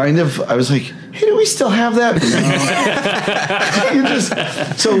just kind of, I was like, hey, do we still have that?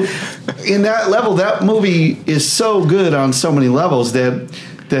 So in that level, that movie is so good on so many levels that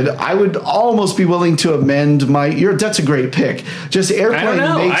I would almost be willing to amend that's a great pick. Just Airplane. I don't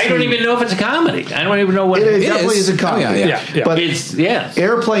know. I don't even know if it's a comedy. I don't even know what it definitely is a comedy. Oh, yeah. But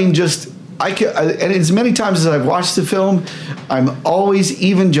Airplane just. And as many times as I've watched the film, I'm always,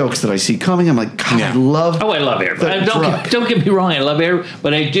 even jokes that I see coming, I'm like, God, I love Air. Don't get me wrong, I love Air,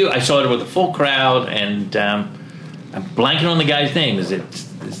 but I do. I saw it with a full crowd, and I'm blanking on the guy's name. Is it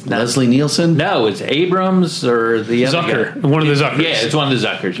Leslie Nielsen? No, it's Abrams or the other Zucker. guy. One of the Zuckers. Yeah, it's one of the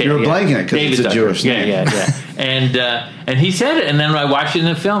Zuckers. Yeah, You're blanking it because it's a Jewish name. Yeah. And he said it, and then when I watched it in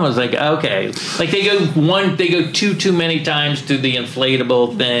the film, I was like, okay. Like they go too many times to the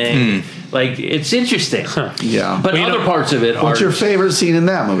inflatable thing. Like, it's interesting. Yeah. But other parts of it are... What's your favorite scene in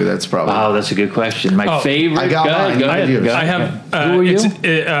that movie? That's probably... Oh, that's a good question. My favorite... I got mine. Go ahead. I have... who are you?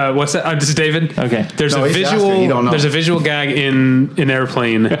 What's that? This is David. Okay. There's a visual gag in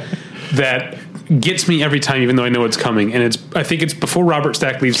Airplane that gets me every time, even though I know it's coming. And I think it's before Robert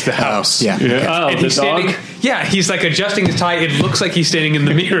Stack leaves the house. Yeah. Oh, and he's standing. Yeah, he's like adjusting his tie. It looks like he's standing in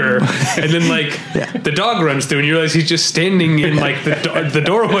the mirror, and then the dog runs through, and you realize he's just standing in like the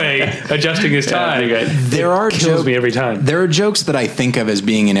doorway adjusting his tie. Kills me every time. There are jokes that I think of as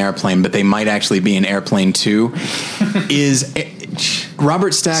being in Airplane, but they might actually be in Airplane 2. Is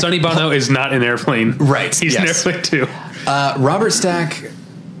Robert Stack? Sonny Bono is not in Airplane. Right. He's in Airplane 2. Robert Stack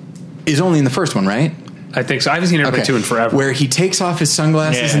is only in the first one, right? I think so. I haven't seen Airplane 2 in forever. Where he takes off his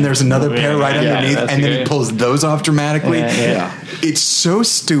sunglasses and there's another pair underneath, and then he pulls those off dramatically. Yeah. It's so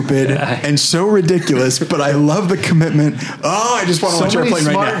stupid and so ridiculous, but I love the commitment. Oh, I just want to watch Airplane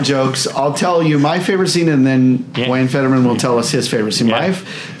right now. Smart jokes. I'll tell you my favorite scene, and then Wayne Federman will tell us his favorite scene. My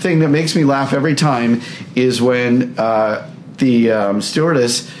thing that makes me laugh every time is when the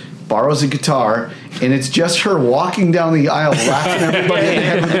stewardess borrows a guitar, and it's just her walking down the aisle laughing everybody in the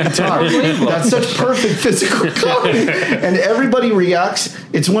head with the guitar. That's such perfect physical comedy. And everybody reacts.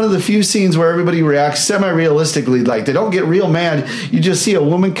 It's one of the few scenes where everybody reacts semi-realistically. Like, they don't get real mad. You just see a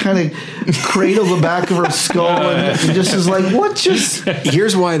woman kind of cradle the back of her skull and just is like, what just...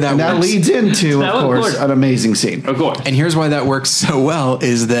 Here's why that and works. that leads into, of course, an amazing scene. Of course. And here's why that works so well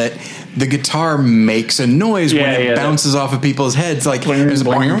is that the guitar makes a noise when it bounces off of people's heads. Like, there's a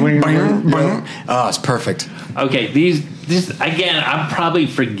boing, boing, boing. Oh, it's perfect. Okay, these again, I'm probably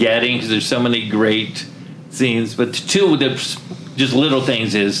forgetting because there's so many great scenes, but two of the just little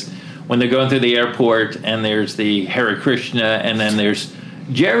things is when they're going through the airport and there's the Hare Krishna and then there's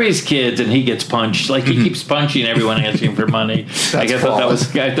Jerry's kids and he gets punched. Like, he keeps punching everyone asking for money. Like, I thought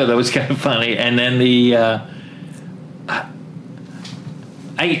that was kind of funny. And then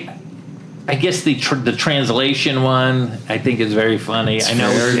I guess the translation one I think is very funny. It's I know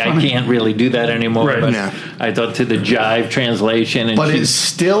funny. I can't really do that anymore, Right, but no. I thought to the jive translation. And But it's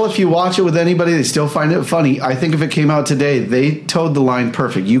still, if you watch it with anybody, they still find it funny. I think if it came out today, they towed the line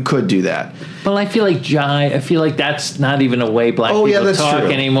perfect. You could do that. well, I feel like jive. I feel like that's not even a way black people that's talk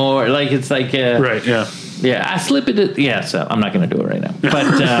true. anymore. Like, it's like Right, yeah. yeah, I slip it. Yeah, so I'm not going to do it right now.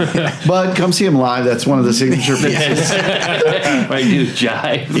 But But come see him live. That's one of the signature pieces. I do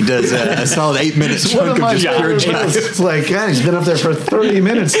jive. He does a solid 8 minutes One chunk of of my just pure favorite jive. movies. It's like, God, he's been up there for 30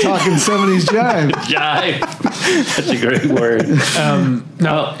 minutes talking 70s jive. Jive. That's a great word.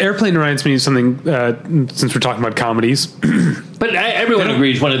 Now, Airplane reminds me of something, since we're talking about comedies. But everyone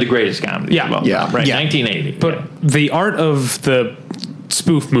agrees one of the greatest comedies. Yeah. of all Yeah. time, right? Yeah. 1980. But the art of the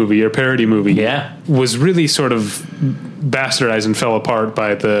spoof movie or parody movie was really sort of bastardized and fell apart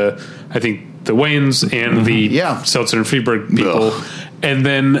by the Wayans and the Seltzer and Freeberg people. Ugh. And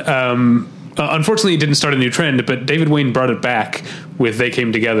then, unfortunately, it didn't start a new trend, but David Wayne brought it back with They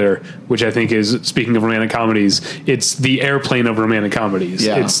Came Together, which I think is, speaking of romantic comedies, it's the Airplane of romantic comedies.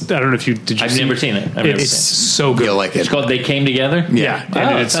 Yeah. It's, I don't know if you did. I've never seen it. It's so good. Feel like It's it. called They Came Together? Yeah,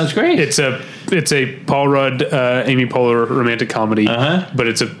 Oh, it sounds great. It's a Paul Rudd, Amy Poehler romantic comedy, but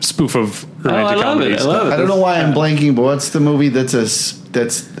it's a spoof of romantic I love it. comedies. I love it. I don't know why I'm blanking, but what's the movie that's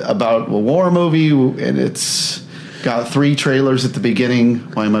about a war movie, and it's got 3 trailers at the beginning?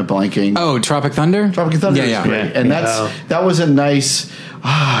 Why am I blanking? Oh, Tropic Thunder? Tropic Thunder Yeah, is yeah. great. And that was a nice,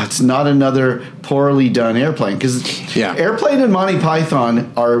 it's not another poorly done Airplane. Because Airplane and Monty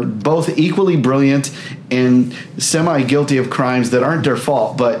Python are both equally brilliant and semi-guilty of crimes that aren't their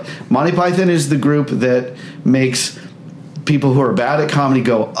fault. But Monty Python is the group that makes people who are bad at comedy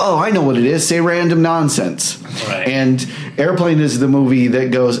go, oh, I know what it is, say random nonsense. Right. And Airplane is the movie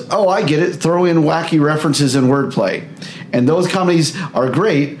that goes, oh, I get it, throw in wacky references and wordplay. And those comedies are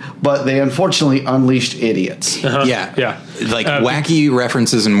great, but they unfortunately unleashed idiots. Yeah. Yeah. Like wacky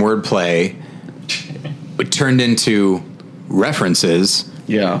references and wordplay turned into references.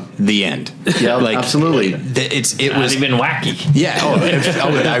 Yeah. The end. Yeah, absolutely. It Not was even wacky. Yeah.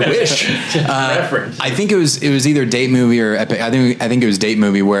 I wish. Reference. I think it was either Date Movie or Epic. I think it was Date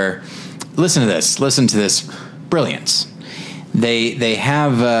Movie where listen to this brilliance. They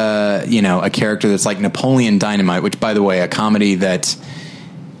have a character that's like Napoleon Dynamite, which, by the way, a comedy that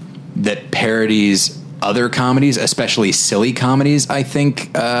parodies other comedies, especially silly comedies. I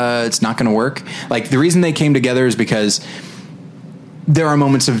think it's not going to work. Like, the reason They Came Together is because there are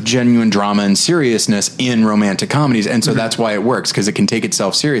moments of genuine drama and seriousness in romantic comedies, and so that's why it works, because it can take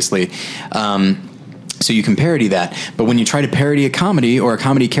itself seriously. So you can parody that. But when you try to parody a comedy or a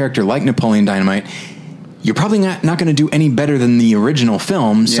comedy character like Napoleon Dynamite, you're probably not going to do any better than the original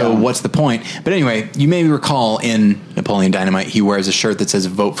film, so what's the point? But anyway, you may recall in Napoleon Dynamite, he wears a shirt that says,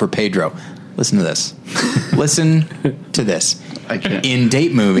 "Vote for Pedro." Listen to this. Listen to this. I can't. In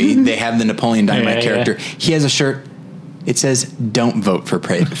Date Movie, they have the Napoleon Dynamite character. He has a shirt. It says, "Don't vote for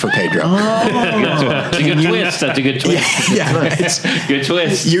Pedro." That's a good twist. That's a good twist. Yeah, it's, Good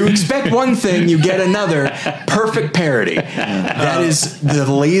twist. you expect one thing, you get another. Perfect parody. That is the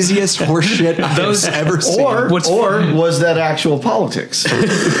laziest horseshit I've ever seen. Or was that actual politics?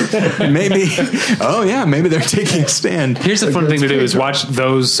 Maybe. Oh yeah, maybe they're taking a stand. Here's the fun thing to do is watch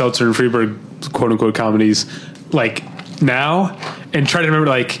those Seltzer and Freeberg quote unquote comedies like now and try to remember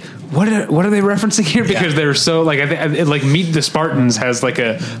like what are they referencing here, because they're so like like Meet the Spartans has like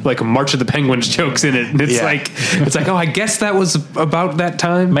a March of the Penguins jokes in it, and it's like oh, I guess that was about that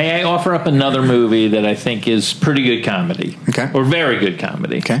time. May I offer up another movie that I think is pretty good comedy? Okay. Or very good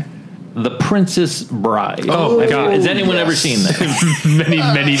comedy. Okay. The Princess Bride. Oh, my God. Has anyone ever seen that? many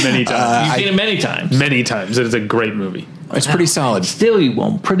times. You've seen it many times. Many times. It is a great movie. It's pretty solid. Still, you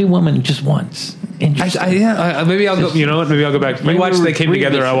won't. Pretty Woman just once. Interesting. Maybe I'll go. You know what? Maybe I'll go back. We watched They Came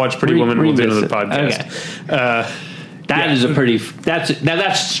Together. I'll watch Pretty Woman. We'll do another podcast. Okay. That is a pretty.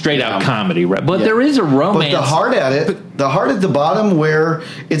 That's straight out comedy, right? But there is a romance. But the heart at the bottom, where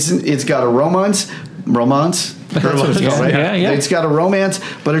it's got a romance. That's what it's called, right? Yeah. It's got a romance,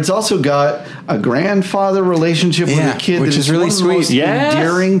 but it's also got a grandfather relationship with a kid, which is really one of the sweet. most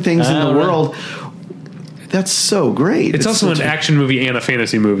endearing things in the world. That's so great. It's also an action movie and a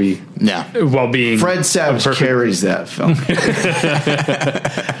fantasy movie. Yeah. While being Fred Savage carries that film.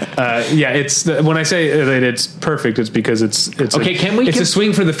 It's when I say that it's perfect, it's because it's okay. It's a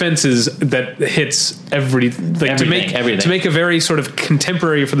swing for the fences that hits everything to make a very sort of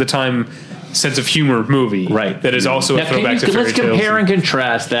contemporary for the time sense of humor movie, right? That is also a throwback to fairy let's tales. Compare and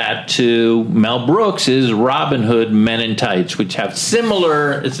contrast that to Mel Brooks's Robin Hood Men in Tights, which have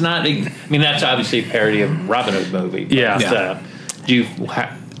similar. It's not. I mean, that's obviously a parody of Robin Hood movie. Yeah.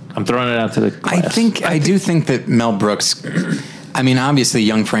 I'm throwing it out to the class. I do think that Mel Brooks. I mean, obviously,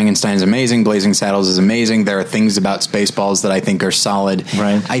 Young Frankenstein is amazing. Blazing Saddles is amazing. There are things about Spaceballs that I think are solid.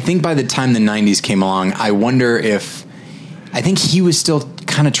 Right. I think by the time the 90s came along, I wonder if... I think he was still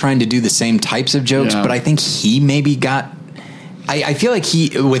kind of trying to do the same types of jokes, but I think he maybe got... I feel like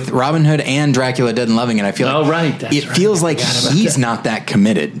he, with Robin Hood and Dracula Dead and Loving It, I feel feels like he's not that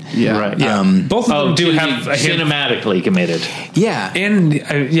committed. Yeah. Right. Both of them do have cinematically committed. Yeah. And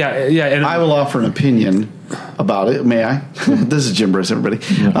and I will offer an opinion about it. May I? This is Jim Briss, everybody.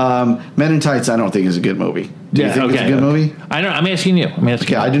 Yeah. Men in Tights, I don't think is a good movie. Do you think it's a good movie? I'm asking you.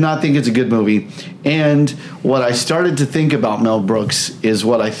 I do not think it's a good movie. And what I started to think about Mel Brooks is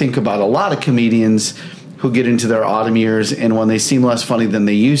what I think about a lot of comedians who get into their autumn years and when they seem less funny than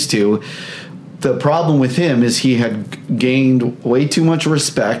they used to. The problem with him is he had gained way too much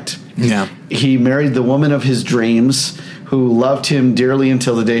respect. Yeah. He married the woman of his dreams who loved him dearly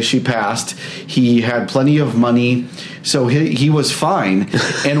until the day she passed. He had plenty of money, so he was fine.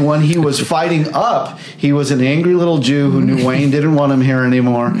 And when he was fighting up, he was an angry little Jew who knew Wayne didn't want him here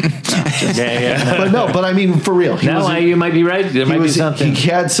anymore. But I mean, for real. You might be right. There might be something. He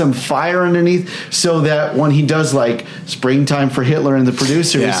had some fire underneath, so that when he does like Springtime for Hitler and the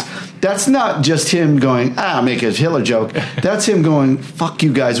producers, that's not just him going, make a Hitler joke. That's him going, fuck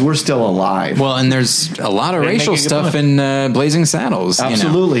you guys, we're still alive. Well, and there's a lot of racial stuff in Blazing Saddles.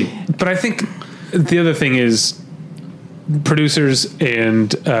 Absolutely. You know. But I think the other thing is producers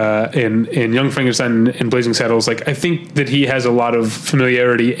and Young Frankenstein and Blazing Saddles, like I think that he has a lot of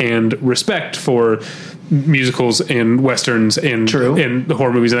familiarity and respect for musicals and westerns and the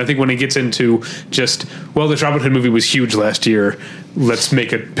horror movies, and I think when he gets into just this Robin Hood movie was huge last year, let's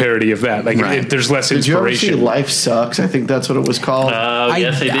make a parody of that. Like there's less inspiration. Did you ever see Life Sucks? I think that's what it was called.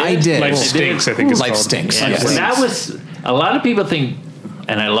 Yes, I did. Life Stinks. I think it's Life called. Stinks. Yeah, Yes. that was a lot of people think,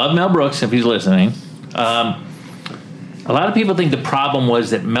 and I love Mel Brooks if he's listening. A lot of people think the problem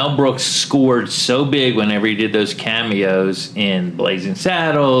was that Mel Brooks scored so big whenever he did those cameos in Blazing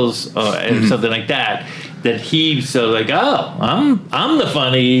Saddles and something like that he's so like, I'm the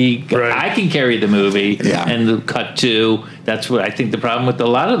funny guy. I can carry the movie. Yeah. And the cut to, that's what I think the problem with a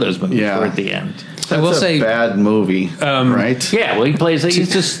lot of those movies were at the end. I will say, bad movie, right? Yeah, well, he plays like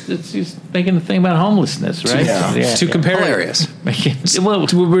he's making the thing about homelessness, right? To compare, hilarious.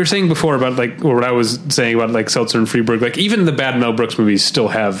 What we were saying before about or what I was saying about like Seltzer and Freeberg, like even the bad Mel Brooks movies still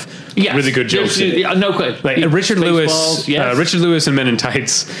have really good jokes. No question. Like Richard Lewis and Men in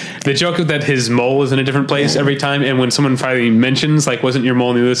Tights. The joke that his mole is in a different place every time, and when someone finally mentions like, "Wasn't your mole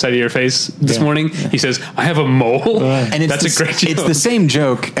on the other side of your face this morning?" He says, "I have a mole," and that's a great joke. It's the same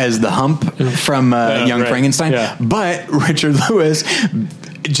joke as the hump from Young Frankenstein, but Richard Lewis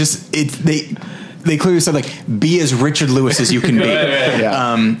they clearly said like, be as Richard Lewis as you can be.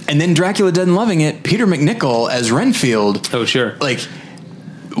 And then Dracula Dead and Loving It, Peter McNichol as Renfield. Oh sure, like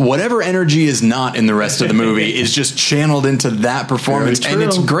whatever energy is not in the rest of the movie is just channeled into that performance, and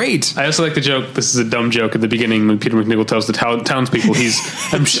it's great. I also like the joke. This is a dumb joke at the beginning when Peter McNichol tells the townspeople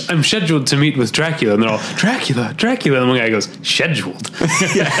I'm scheduled to meet with Dracula, and they're all Dracula, and one guy goes scheduled.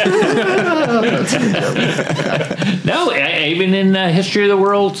 No, even in History of the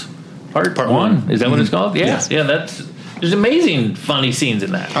World Part 1, is that what it's called? Yeah, there's amazing funny scenes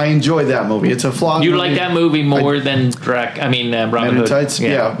in that. I enjoy that movie. It's a flawed You movie. like that movie more than Robin Hood? Tights?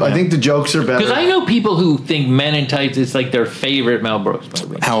 Yeah, I think the jokes are better. Because I know people who think Men in Tights is like their favorite Mel Brooks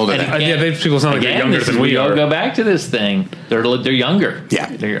movie. How old are they? People sound like they're younger than we are. Go back to this thing. They're younger.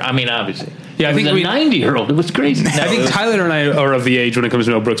 Yeah. Obviously. Yeah, I think a 90-year-old. It was crazy. I think Tyler and I are of the age when it comes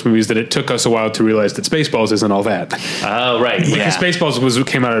to Mel Brooks movies that it took us a while to realize that Spaceballs isn't all that. Oh, right. Because Spaceballs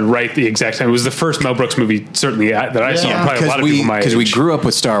came out at the exact time. It was the first Mel Brooks movie, certainly, that I saw. Probably a lot of people my age. Because we grew up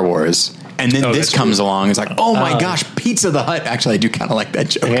with Star Wars, And then this comes along. It's like, oh my gosh, Pizza the Hut. Actually, I do kind of like that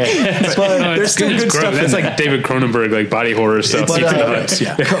joke. Yeah. But there's still good stuff. That's like David Cronenberg, like body horror stuff.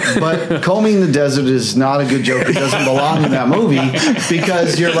 But Combing the Desert is not a good joke. It doesn't belong in that movie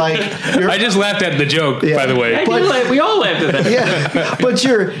because I just laughed at the joke, by the way. We all laughed at that. Yeah, but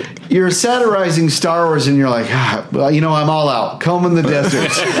you're satirizing Star Wars, and you're like, I'm all out. Combing the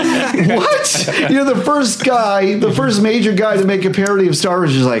Desert. What? You're the first major guy to make a parody of Star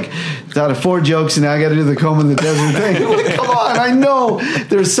Wars. Is like, out of 4 jokes, and now I got to do the Combing the Desert thing. I'm like, come on, I know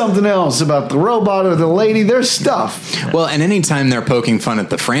there's something else about the robot or the lady. There's stuff. Well, and anytime they're poking fun at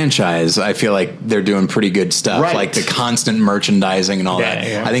the franchise, I feel like they're doing pretty good stuff, right. like the constant merchandising and all that.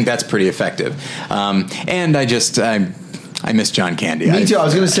 Yeah. I think that's pretty effective. And I miss John Candy. Me too. I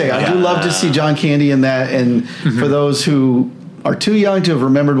was going to say, I do love to see John Candy in that. And for those who are too young to have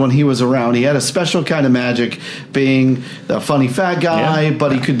remembered when he was around, he had a special kind of magic, being the funny fat guy,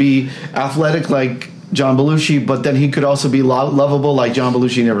 but he could be athletic like John Belushi, but then he could also be lovable like John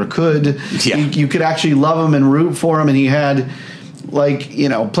Belushi never could. Yeah. You could actually love him and root for him, and he had,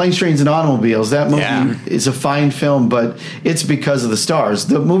 Planes, Trains, and Automobiles. That movie is a fine film, but it's because of the stars.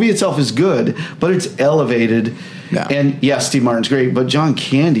 The movie itself is good, but it's elevated. Yeah. And yes, Steve Martin's great, but John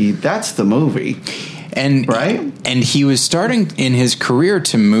Candy, that's the movie. And right? And he was starting in his career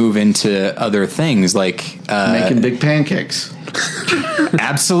to move into other things, like making big pancakes.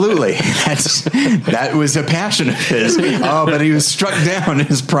 Absolutely. That was a passion of his. Oh, but he was struck down in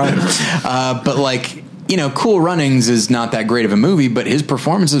his prime. But Cool Runnings is not that great of a movie, but his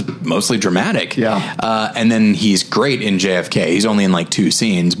performance is mostly dramatic. Yeah. And then he's great in JFK. He's only in 2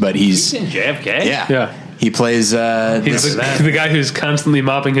 scenes, but he's in JFK? Yeah. He plays... he's the guy who's constantly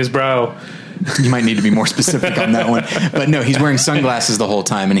mopping his brow. You might need to be more specific on that one. But no, he's wearing sunglasses the whole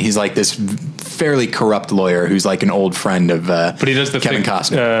time, and he's like this fairly corrupt lawyer who's like an old friend of but he does the Kevin thick,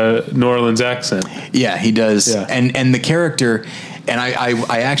 Costner. New Orleans accent. Yeah, he does. Yeah. And the character... And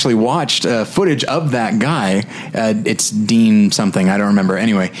I actually watched footage of that guy. It's Dean something, I don't remember.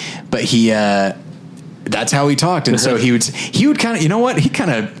 Anyway, but he... that's how he talked. And so he would kind of... You know what? He kind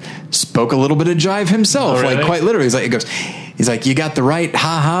of spoke a little bit of jive himself. Oh, really? Like, quite literally. He's like, you got the right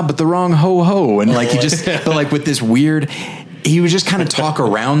ha-ha, but the wrong ho-ho. And he just... But with this weird... He would just kind of talk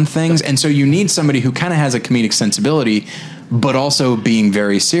around things. And so you need somebody who kind of has a comedic sensibility, but also being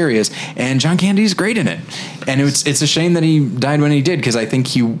very serious. And John Candy's great in it. And it's a shame that he died when he did, because I think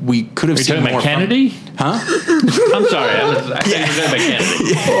we could have seen more. Are you talking about Kennedy? Huh? I'm sorry. I was talking about Kennedy.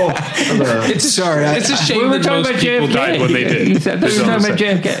 It's sorry. It's a shame that most people died when they did. You said we were talking about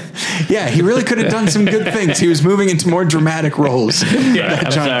JFK. Yeah, he really could have done some good things. He was moving into more dramatic roles. Yeah,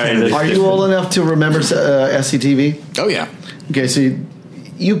 I'm sorry. Are you old enough to remember SCTV? Oh, yeah. Okay, so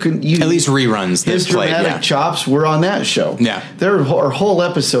you at least reruns. His dramatic chops were on that show. Yeah, there are whole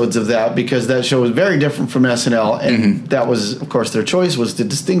episodes of that, because that show was very different from SNL, and that was, of course, their choice was to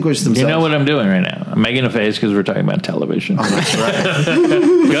distinguish themselves. You know what I'm doing right now? I'm making a face because we're talking about television. Oh, that's right.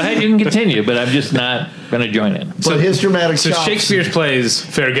 Go ahead, you can continue, but I'm just not going to join in. But his dramatic chops. So Shakespeare's plays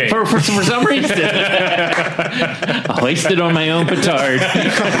fair game for some reason. I hoisted on my own petard,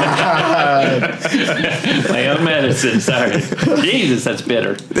 my own medicine. Sorry, Jesus, that's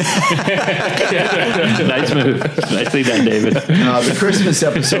bitter. Nice move. Nicely done, David. The Christmas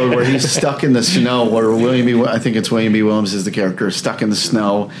episode where he's stuck in the snow, where I think it's William B. Williams is the character, stuck in the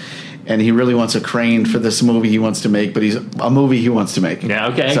snow, and he really wants a crane for this movie he wants to make, but he's a movie he wants to make. Yeah,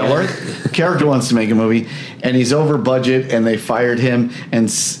 okay. Does that work? The character wants to make a movie, and he's over budget, and they fired him,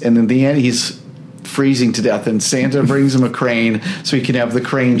 and in the end, he's freezing to death, and Santa brings him a crane so he can have the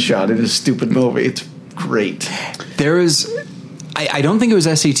crane shot in his stupid movie. It's great. There is... I don't think it was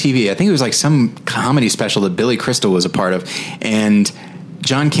SCTV. I think it was some comedy special that Billy Crystal was a part of, and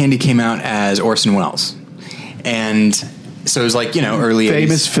John Candy came out as Orson Welles, and so it was early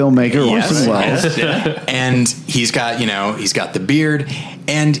famous 80s. filmmaker Orson Welles, yes. And he's got the beard,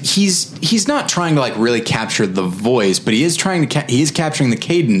 and he's not trying to really capture the voice, but he is trying to he is capturing the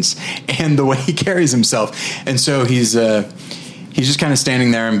cadence and the way he carries himself, and so he's just kind of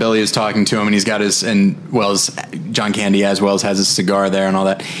standing there, and Billy is talking to him, and he's got John Candy as well as has his cigar there and all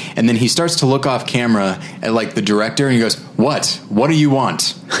that. And then he starts to look off camera at the director, and he goes, What do you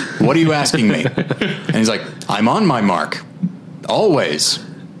want? What are you asking me? And he's like, I'm on my mark. Always.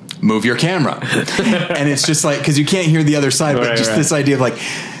 Move your camera. And it's just because you can't hear the other side, but this idea of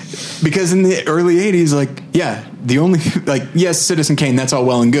because in the early 80s, the only, yes, Citizen Kane, that's all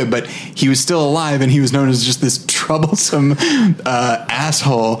well and good, but he was still alive, and he was known as just this troublesome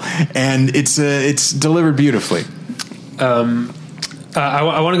asshole, and it's delivered beautifully.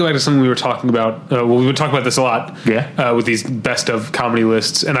 I want to go back to something we were talking about. We would talk about this a lot. Yeah. With these best of comedy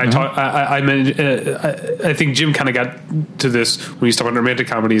lists, and I think Jim kind of got to this when he's talking about romantic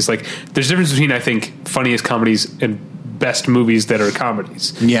comedies. Like, there's a difference between, I think, funniest comedies and best movies that are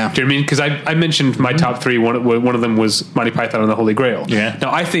comedies. Yeah. Do you know what I mean? Because I mentioned my top three. One of them was Monty Python and the Holy Grail. Yeah.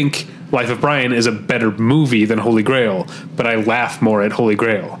 Now, I think Life of Brian is a better movie than Holy Grail, but I laugh more at Holy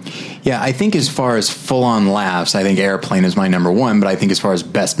Grail. Yeah, I think as far as full-on laughs, I think Airplane is my number one, but I think as far as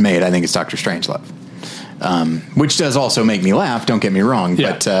best made, I think it's Dr. Strangelove. Which does also make me laugh, don't get me wrong,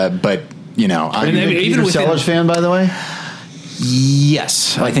 Yeah. but you know... Are you a Peter Sellers fan, by the way?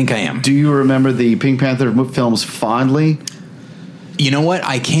 Yes, I think I am. Do you remember the Pink Panther films fondly? You know what?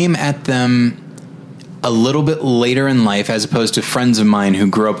 I came at them a little bit later in life, as opposed to friends of mine who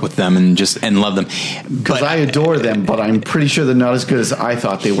grew up with them and love them. Because I adore them, but I'm pretty sure they're not as good as I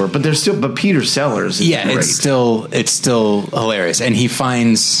thought they were. But they're still. But Peter Sellers is great. It's still hilarious, and he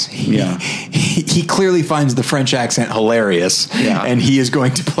clearly finds the French accent hilarious, and he is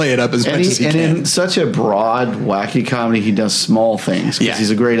going to play it up as much as he can. And in such a broad, wacky comedy, he does small things because he's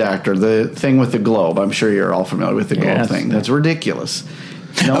a great actor. The thing with the globe, I'm sure you're all familiar with the globe thing. That's ridiculous.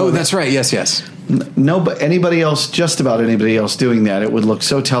 That's right. Yes. No, but just about anybody else doing that, it would look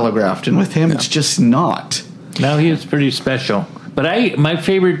so telegraphed. And with him, it's just not. No, he was pretty special. But my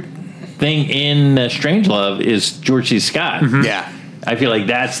favorite thing in Strangelove is George C. Scott. Mm-hmm. Yeah. I feel like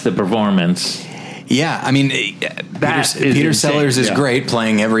that's the performance. Yeah, I mean, Peter Sellers is great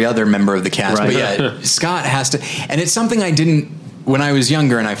playing every other member of the cast, right. But yeah, Scott has to, and it's something I didn't, when I was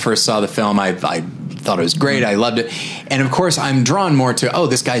younger and I first saw the film, I thought it was great. I loved it. And of course, I'm drawn more to,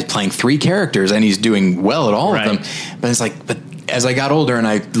 this guy's playing three characters and he's doing well at all of them. But it's like, as I got older and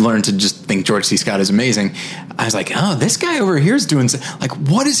I learned to just think George C. Scott is amazing, I was like, this guy over here is doing, like,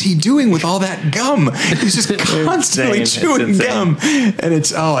 what is he doing with all that gum? He's just constantly chewing gum.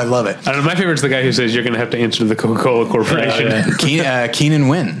 And I love it. I don't know, my favorite's the guy who says you're going to have to answer to the Coca-Cola Corporation. Keenan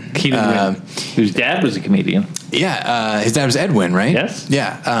Wynn. Whose dad was a comedian. Yeah, his dad was Ed Wynn, right? Yes.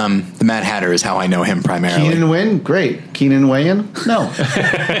 Yeah, the Mad Hatter is how I know him primarily. Keenan Wynn? Great. Keenan Wynn? No.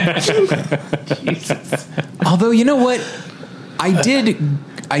 Jesus. Although, you know what? I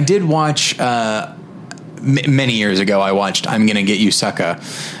did watch many years ago. I watched "I'm Gonna Get You,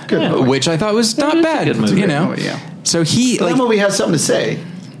 Sucka," which I thought was not bad. Good movie. You know, so that movie has something to say.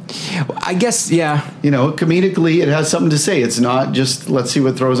 I guess, yeah. Comedically, it has something to say. It's not just let's see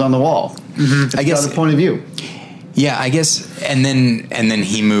what throws on the wall. Mm-hmm. I guess got a point of view. Yeah, I guess, and then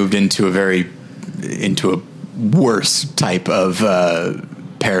he moved into a worse type of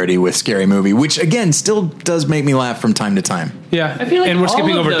parody with Scary Movie, which again still does make me laugh from time to time. Yeah, I feel like and we're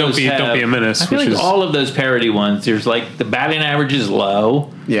skipping over Don't Be a Menace. I feel like all of those parody ones, there's like the batting average is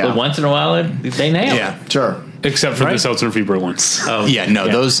low, but once in a while they nail it. Sure. Except for the Seltzer and Fieber ones. Oh, yeah, no,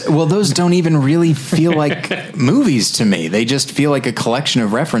 those don't even really feel like movies to me. They just feel like a collection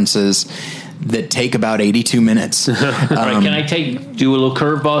of references that take about 82 minutes. Can I do a little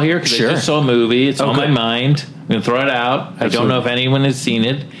curveball here? Because I just saw a movie. It's on my mind. I'm going to throw it out. Absolutely. I don't know if anyone has seen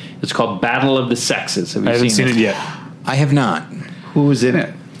it. It's called Battle of the Sexes. I haven't seen it yet. I have not. Who was in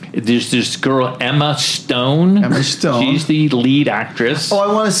it? There's this girl, Emma Stone. She's the lead actress. Oh,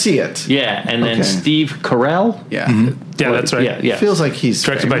 I want to see it. Yeah, and then Steve Carell. Yeah. Mm-hmm. Yeah, that's right. Yeah. Feels like he's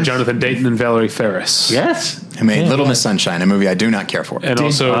directed by Jonathan Dayton and Valerie Ferris. Yes. I made Little Miss Sunshine, a movie I do not care for. And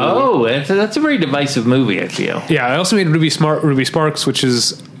that's a very divisive movie, I feel. Yeah, I also made Ruby Sparks, which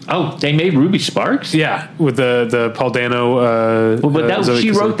is... Oh, they made Ruby Sparks? Yeah, with the Paul Dano...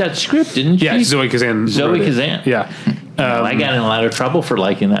 she wrote that script, didn't she? Yeah, Zoe Kazan. Yeah. I got in a lot of trouble for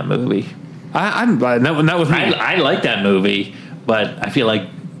liking that movie. I'm not with me. I like that movie, but I feel like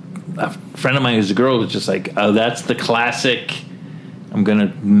a friend of mine who's a girl was just like, that's the classic, I'm going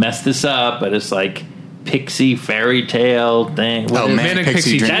to mess this up, but it's like pixie fairy tale thing. Manic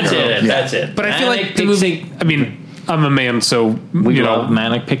Pixie Dream That's Girl. it. That's it. But I feel like the movie, I mean, I'm a man, so we love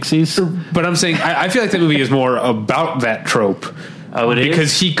Manic Pixies. But I'm saying I feel like the movie is more about that trope. Oh, it is?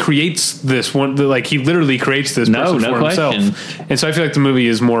 Because he creates this one, like he literally creates this person for himself. And so I feel like the movie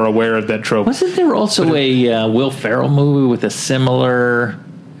is more aware of that trope. Wasn't there also a Will Ferrell movie with a similar...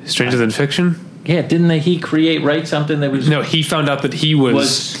 Stranger Than Fiction? Yeah, didn't he write something that was... No, he found out that he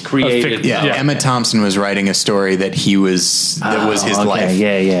was created. Emma Thompson was writing a story that was his life.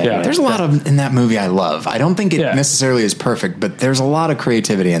 Yeah. There's a lot in that movie I love. I don't think it necessarily is perfect, but there's a lot of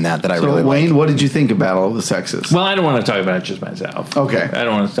creativity in that I really like. Wayne, what did you think of Battle of the Sexes? Well, I don't want to talk about it just myself. Okay. I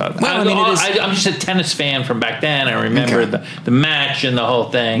don't want to talk about it. Well, I'm just a tennis fan from back then. I remember the match and the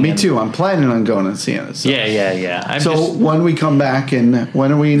whole thing. Me too. I'm planning on going and seeing it. So. Yeah. When we come back, and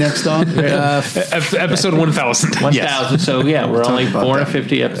when are we next on? Episode 1000. 1,000. So yeah, we're only about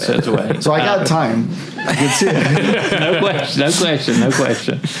 450 episodes away. So I got time. I can see it. No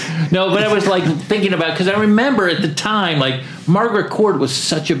question. No, but I was like thinking about, because I remember at the time, like Margaret Court was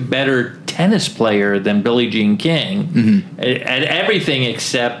such a better tennis player than Billie Jean King at everything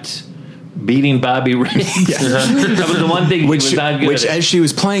except beating Bobby Riggs. That was the one thing she was not good Which, at. as she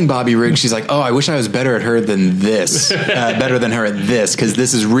was playing Bobby Riggs, she's like, "Oh, I wish I was better at her than this, better than her at this, because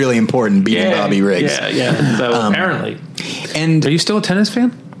this is really important." Beating Bobby Riggs. Yeah. So apparently, And Are you still a tennis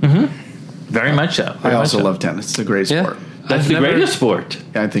fan? very much so. I also love tennis. It's a great sport. That's the greatest sport.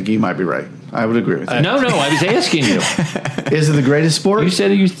 I think you might be right. I would agree with you. No, I was asking you. Is it the greatest sport? You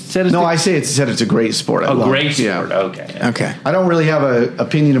said it's No, I said it's a great sport. I love great it. sport. Yeah. Okay. I don't really have an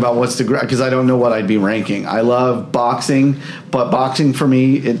opinion about what's the great, because I don't know what I'd be ranking. I love boxing, but boxing for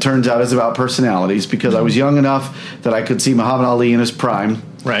me, it turns out, is about personalities, because I was young enough that I could see Muhammad Ali in his prime.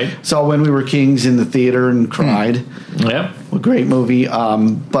 Right. Saw When We Were Kings in the theater and cried. Yep. A great movie.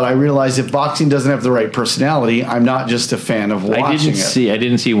 But I realized if boxing doesn't have the right personality, I'm not just a fan of watching it. I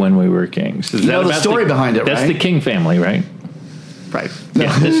didn't see When We Were Kings. Is You know the about story behind it, That's right? the King family, right? Right.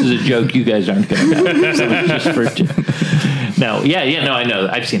 Yeah, this is a joke you guys aren't going to know. So it's just for no, no, I know.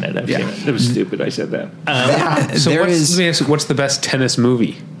 I've seen it. Seen it. It was stupid. I said that. So There let is- me ask you, what's the best tennis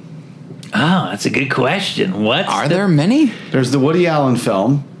movie? Oh, that's a good question. are there many? There's the Woody Allen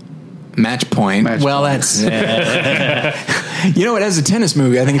film. Match Point. Match well, Point. that's you know what? As a tennis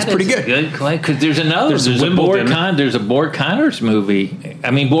movie, I think it's pretty good. Because there's another. There's There's a Wimbledon. There's a Borg Connors movie.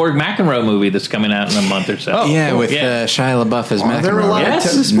 I mean, Borg McEnroe movie that's coming out in a month or so. Yeah, with Shia LaBeouf as Are there a McEnroe. lot Yes.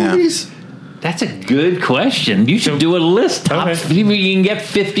 of tennis No. movies? That's a good question. You should do a list. Top. Okay. You can get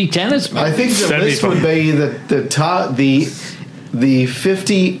 50 tennis movies. I think the That'd be list fun. would be the top the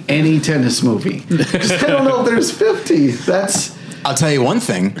 50 any tennis movie. Because I don't know if there's 50. That's I'll tell you one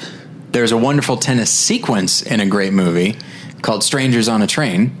thing. There's a wonderful tennis sequence in a great movie called Strangers on a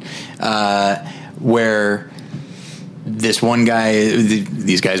Train, where this one guy,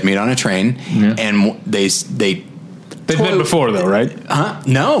 these guys meet on a train, and They've met before, though, right?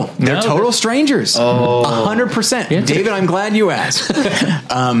 No, they're No, total strangers. 100%. Yeah. David, I'm glad you asked.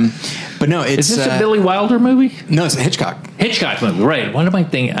 But no, it's Is this a Billy Wilder movie? no, it's a Hitchcock. Hitchcock movie, right? What am I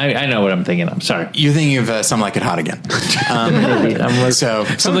thinking? I know what I'm thinking. I'm sorry. You're thinking of Some Like It Hot Again. So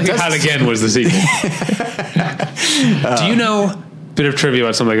Something Like Hot Again was the sequel. Do you know bit of trivia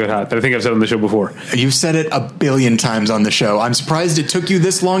about Something Like Hot that I think I've said on the show before? You've said it a billion times on the show. I'm surprised it took you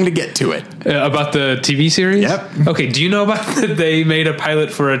this long to get to it. About the TV series? Yep. Okay, do you know about that they made a pilot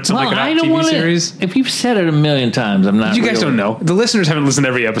for a Something Like I Hot don't TV want series? If you've said it a million times, I'm not. You guys really- don't know. The listeners haven't listened to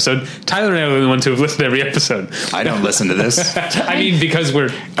every episode. Tyler and I are the ones who have listened to every episode. I don't listen to this. I mean, because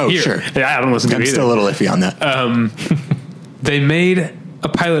we're Oh, here. sure. Yeah, I don't listen to I'm it either. still a little iffy on that. They made a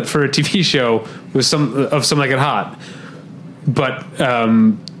pilot for a TV show with Something Like It Hot, but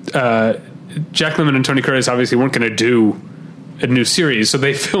Jack Lemmon and Tony Curtis obviously weren't going to do a new series, so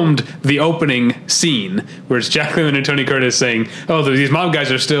they filmed the opening scene where it's Jack Lemmon and Tony Curtis saying, "Oh, these mob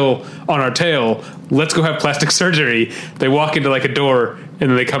guys are still on our tail. Let's go have plastic surgery." They walk into like a door, and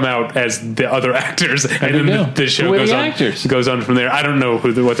then they come out as the other actors, and you then go. the show Who are goes the on. actors? Goes on from there. I don't know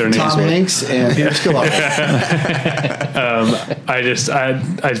what their names Tom were. Hanks and Peter Scolari.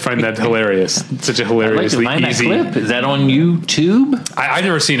 I find that hilarious. It's such a I'd like to hilariously find easy. that clip. Is that on YouTube? I've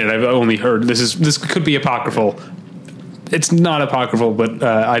never seen it. I've only heard. This could be apocryphal. It's not apocryphal, but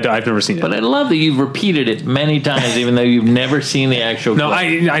I've never seen it. But I love that you've repeated it many times, even though you've never seen the actual. No,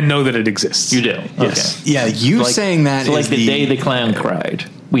 clip. I know that it exists. You do. Yes. Okay. Yeah, you Like- saying that it's like is the day the clown cried.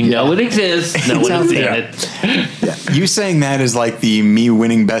 We know it exists. No one has seen it. you saying that is like the me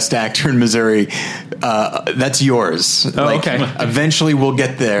winning Best Actor in Missouri. That's yours. okay. Eventually, we'll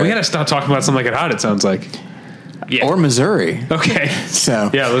get there. We got to stop talking about Something Like It Hot. It sounds like. Yeah. Or Missouri. Okay. So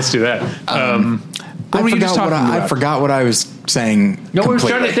Yeah, let's do that. What were you just talking I about? forgot what I was saying. No, we're completely.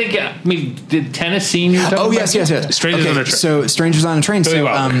 trying to think. I mean, did tennis seniors? Oh yes. Strangers on a Train. So Strangers on a Train. Billy so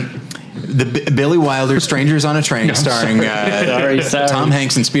Wilder. Billy Wilder, Strangers on a Train, starring Sorry. Tom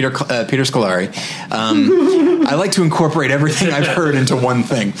Hanks and Peter Scolari. I like to incorporate everything I've heard into one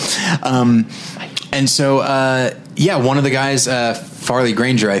thing. And so, one of the guys, Farley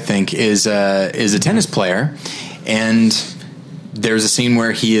Granger, I think, is a tennis player, and there's a scene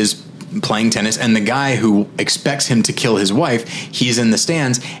where he is playing tennis, and the guy who expects him to kill his wife, he's in the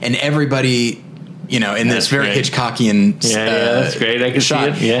stands, and everybody, in this very great. Hitchcockian that's great. I can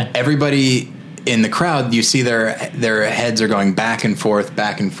shot, see it. Yeah. everybody in the crowd, you see their heads are going back and forth,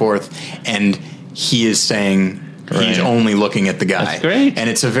 and he is saying, He's only looking at the guy. That's great. And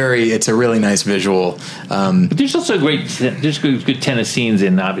it's a really nice visual. But there's also there's good tennis scenes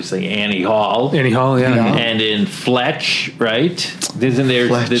in, obviously, Annie Hall. Annie Hall, yeah. And in Fletch, right? Isn't there?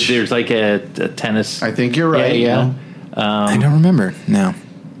 Fletch. There's like a tennis. I think you're right. Yeah. I don't remember now.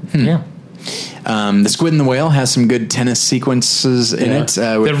 Yeah. The Squid and the Whale has some good tennis sequences in it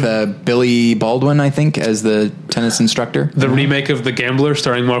with Billy Baldwin, I think, as the tennis instructor. The remake of The Gambler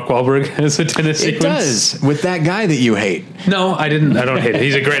starring Mark Wahlberg as a tennis sequence. It does, with that guy that you hate. No, I don't hate it.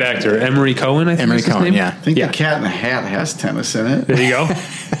 He's a great actor. Emery Cohen, I think. Emery is his Cohen, name. yeah. I think The Cat in the Hat has tennis in it. There you go.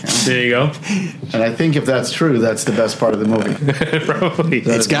 There you go. And I think if that's true, that's the best part of the movie. Probably.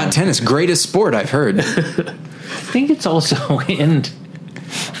 It's got tennis. Greatest sport, I've heard. I think it's also in.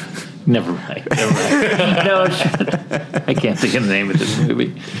 Never mind. No, I can't think of the name of this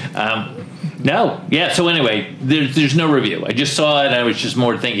movie. No, yeah. So anyway, there's no review. I just saw it. And I was just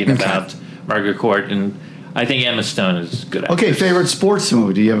more thinking about Margaret Court, and I think Emma Stone is good. Okay, favorite sports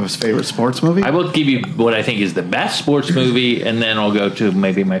movie. Do you have a favorite sports movie? I will give you what I think is the best sports movie, and then I'll go to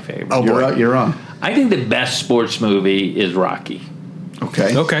maybe my favorite. Oh, boy. You're wrong. I think the best sports movie is Rocky,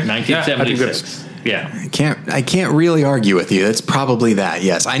 Okay. 1976. Yeah. I can't really argue with you. It's probably that.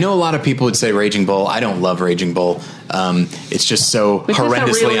 Yes, I know a lot of people would say Raging Bull. I don't love Raging Bull. It's just so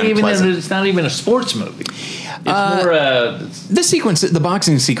horrendously unpleasant. It's not even a sports movie. It's more the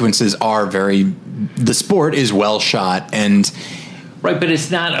boxing sequences are the sport is well shot and right, but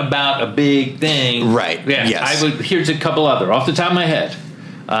it's not about a big thing, right? Yeah. Yes. Here's a couple other off the top of my head.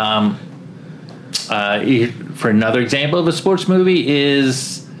 For another example of a sports movie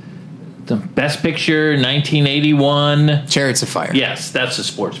is. The Best Picture, 1981. Chariots of Fire. Yes, that's a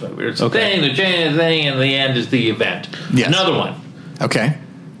sports movie. It's the thing, and the end is the event. Yes. Another one. Okay.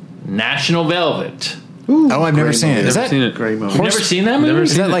 National Velvet. Ooh, I've never seen it. Is that seen it. Great movie. Never seen that movie?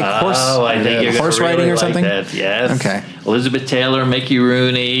 Is that like horse? Oh, I think you're horse gonna riding really or something? Like that. Yes. Okay. Elizabeth Taylor, Mickey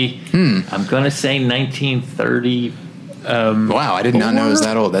Rooney. I'm going to say 1930. Wow, I did not know it was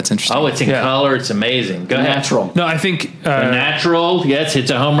that old. That's interesting. Oh, it's in color. It's amazing. Go ahead. Natural. No, I think The Natural. Yes, hits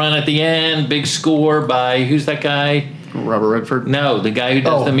a home run at the end. Big score by who's that guy? Robert Redford. No, the guy who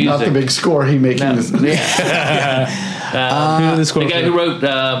does the music. Not the big score he making. This. The guy who wrote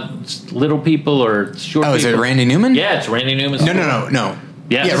Little People or Short People. is it Randy Newman? Yeah, it's Randy Newman. No.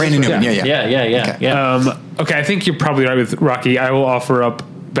 Yes. Yeah, Randy Newman. Yeah. Okay, I think you're probably right with Rocky. I will offer up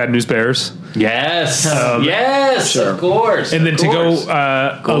Bad News Bears. Yes. Yes, sure. of course. And then to go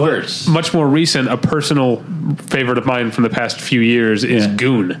much more recent, a personal favorite of mine from the past few years is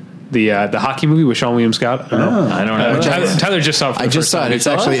Goon, the hockey movie with Sean William Scott. I don't know. Tyler just saw it. I just saw it.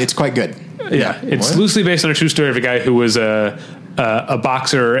 It's quite good. Yeah, it's loosely based on a true story of a guy who was a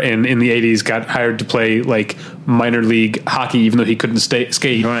boxer and in the 80s got hired to play like minor league hockey even though he couldn't skate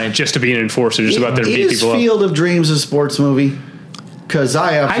just to be an enforcer, just to go out there and beat people up. Is Field of Dreams a sports movie? Because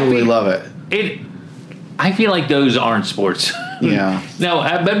I absolutely love it. I feel like those aren't sports. Yeah. No,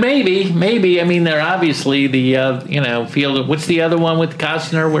 but maybe. I mean, they're obviously the field. What's the other one with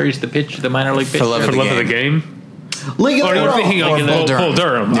Costner where he's the minor league pitcher? For Love of the Game. League of Or Their you're Own. thinking of Bull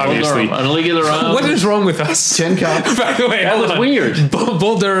Durham, obviously. On League of Their Own. What is wrong with us? Tin Cup. By the way, That was weird.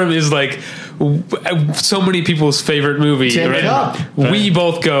 Bull Durham is like so many people's favorite movie. Tin Cup. We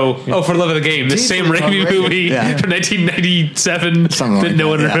both go, For Love of the Game, the same Raimi movie from 1997 that no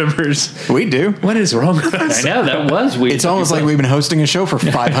one remembers. We do. What is wrong with us? I know, that was weird. It's almost like we've been hosting a show for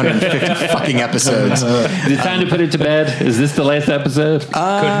 550 fucking episodes. Is it time to put it to bed? Is this the last episode?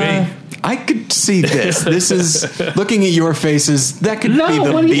 Could be. I could see this. This is looking at your faces. That could be what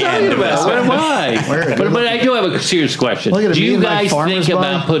are you the talking end of about? this. What am I? But I do have a serious question. Look at Do me you and my guys farmer's think bar.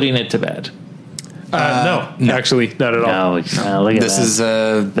 about putting it to bed? No, actually, not at all. No, look at This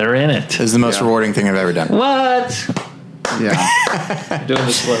that. is They're in it. this is the most rewarding thing I've ever done. What? Yeah. Doing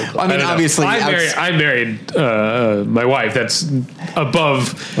this slow. I mean, I don't know. obviously, I married my wife. That's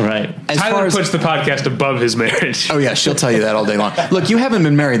above. Right. as far Tyler as puts the podcast above his marriage. oh yeah, she'll tell you that all day long. Look, you haven't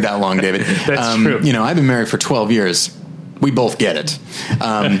been married that long, David. That's true. You know, I've been married for 12 years. We both get it.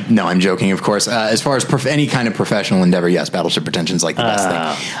 No, I'm joking, of course. As far as any kind of professional endeavor, yes, Battleship Pretension's like the best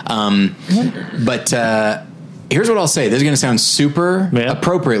thing. But here's what I'll say. This is going to sound super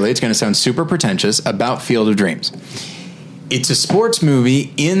appropriately. It's going to sound super pretentious about Field of Dreams. It's a sports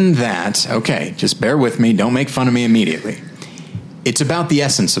movie in that, okay, just bear with me. Don't make fun of me immediately. It's about the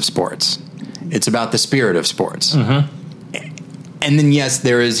essence of sports. It's about the spirit of sports. Mm-hmm. And then, yes,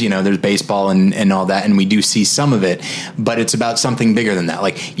 there's baseball and all that, and we do see some of it, but it's about something bigger than that.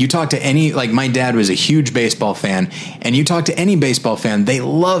 Like, you talk to my dad was a huge baseball fan, and you talk to any baseball fan, they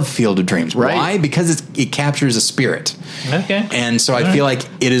love Field of Dreams. Right. Why? Because it captures a spirit. Okay. And so I feel like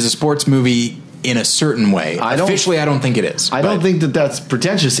it is a sports movie in a certain way. I don't think it is. I don't think that that's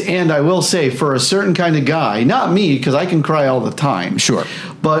pretentious. And I will say, for a certain kind of guy, not me, because I can cry all the time. Sure.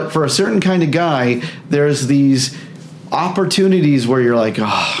 But for a certain kind of guy, there's these opportunities where you're like,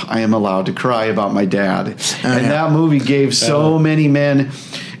 oh, I am allowed to cry about my dad. That movie gave so many men.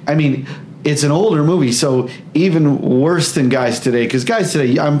 I mean, it's an older movie, so even worse than guys today. Because guys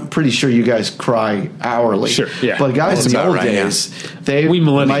today, I'm pretty sure you guys cry hourly. Sure, yeah. But guys in the old days, we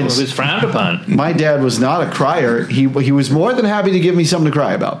millennials, it was frowned upon. My dad was not a crier. He was more than happy to give me something to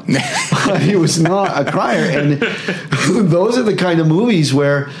cry about. He was not a crier. And those are the kind of movies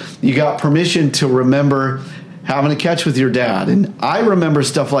where you got permission to remember having a catch with your dad. And I remember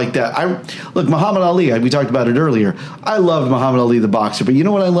stuff like that. Look, Muhammad Ali, we talked about it earlier. I loved Muhammad Ali, the boxer. But you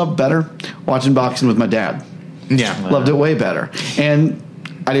know what I loved better? Watching boxing with my dad. Yeah. Loved it way better. And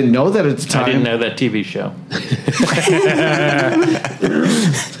I didn't know that at the time. I didn't know that TV show.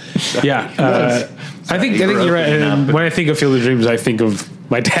 Yeah. I think you're right. And when I think of Field of Dreams, I think of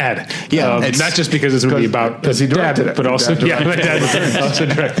my dad. Yeah, not just because it's a movie about he directed dad, it. but also my dad also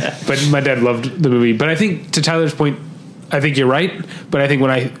directed. But my dad loved the movie. But I think, to Tyler's point, I think you're right. But I think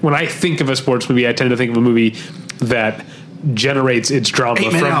when I think of a sports movie, I tend to think of a movie that generates its drama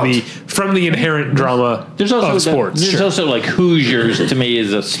from the inherent drama of sports. There's also like Hoosiers to me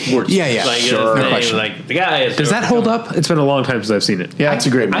is a sports. Yeah, like, sure. No question. Like the guy is. Does that hold up? It's been a long time since I've seen it. Yeah, it's a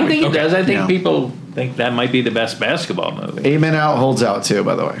great movie. I think it does. I think people think that might be the best basketball movie. 8 Men Out holds out too,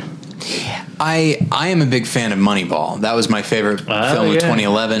 by the way. I am a big fan of Moneyball. That was my favorite film of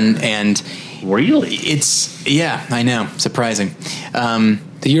 2011, and really, I know, surprising. The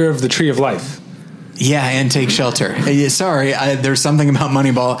Year of the Tree of Life. Yeah, and Take Shelter. Sorry, there's something about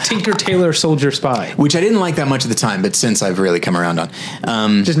Moneyball. Tinker Tailor Soldier Spy, which I didn't like that much at the time, but since I've really come around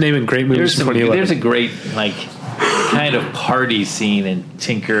on. Just naming great movies from 2011. There's a great kind of party scene in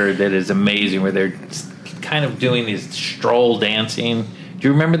Tinker that is amazing, where they're kind of doing these stroll dancing. Do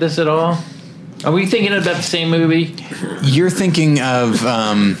you remember this at all? Are we thinking about the same movie? You're thinking of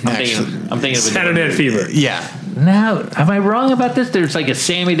I'm thinking of Saturday Night Fever. Yeah. No, am I wrong about this? There's like a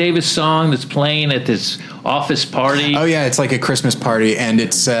Sammy Davis song that's playing at this office party. Oh yeah, it's like a Christmas party, and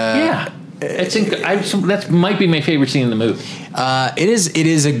it's that might be my favorite scene in the movie. It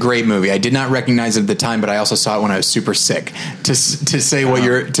is a great movie. I did not recognize it at the time, but I also saw it when I was super sick.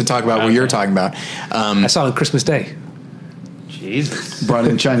 To talk about what you're talking about. I saw it on Christmas Day. Jesus. Brought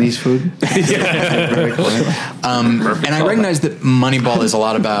in Chinese food. Very cool. And I recognize that Moneyball is a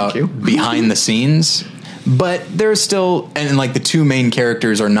lot about behind the scenes, but there's still, and like the two main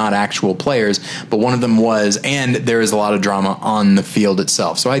characters are not actual players, but one of them was, and there is a lot of drama on the field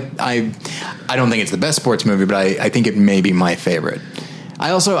itself. So I don't think it's the best sports movie, but I think it may be my favorite.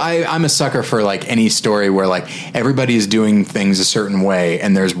 I'm a sucker for like any story where like everybody is doing things a certain way,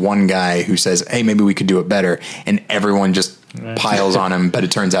 and there's one guy who says, "Hey, maybe we could do it better," and everyone just piles on him. But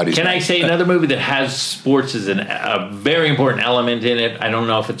it turns out he's. Can I say another movie that has sports as a very important element in it? I don't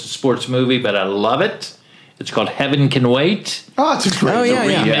know if it's a sports movie, but I love it. It's called Heaven Can Wait. Oh, it's a great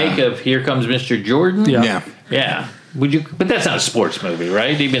remake of Here Comes Mr. Jordan. Yeah. Would you? But that's not a sports movie,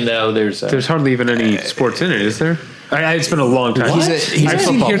 right? Even though there's hardly even any sports in it, is there? It's been a long time. He's a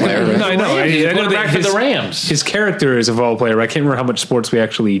football player. Right? No, I know. I know back for the Rams. His character is a football player. But I can't remember how much sports we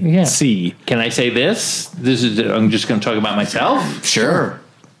actually see. Can I say this? I'm just going to talk about myself. Sure.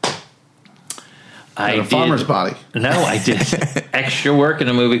 I did farmer's body. No, I did extra work in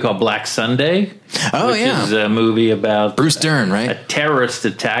a movie called Black Sunday. Oh, which is a movie about Bruce Dern, right? A terrorist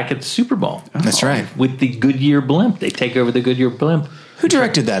attack at the Super Bowl. That's right. With the Goodyear blimp. They take over the Goodyear blimp. Who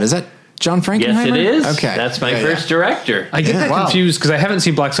directed that? Is that John Frankenheimer? Yes, it is. Okay. That's my first director. I get that confused because I haven't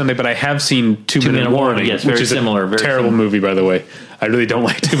seen Black Sunday, but I have seen Two Minute Warning, yes, which is similar, a terrible movie, by the way. I really don't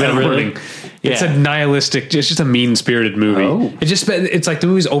like 2 Minute Warning. It's a nihilistic, it's just a mean-spirited movie. Oh. It's like the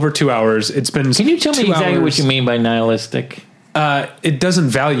movie's over 2 hours. It's been. Can you tell me exactly what you mean by nihilistic? It doesn't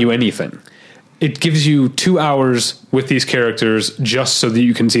value anything. It gives you 2 hours with these characters just so that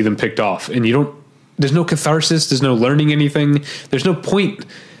you can see them picked off, and you don't. There's no catharsis. There's no learning anything. There's no point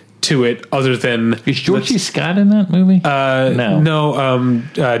to it other than. Is Georgie Scott in that movie? No.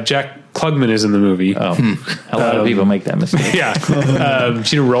 Jack Klugman is in the movie. Oh, a lot of people make that mistake. Yeah,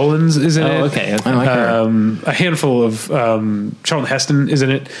 Gina Rollins is in it. Okay. I like her. A handful of Charlton Heston is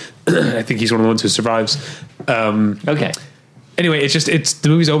in it. I think he's one of the ones who survives. Okay. Anyway, it's the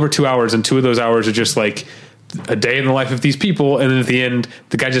movie's over 2 hours, and 2 of those hours are just like a day in the life of these people, and then at the end,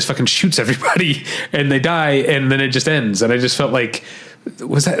 the guy just fucking shoots everybody, and they die, and then it just ends. And I just felt like. It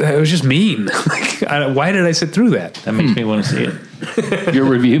was just mean. Why did I sit through that? That makes me want to see it. Your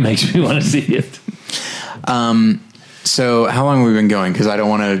review makes me want to see it. So how long have we been going? Because I don't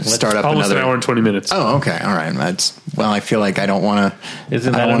want to start up Almost another an hour and 20 minutes. Oh, okay. All right. I feel like I don't want to.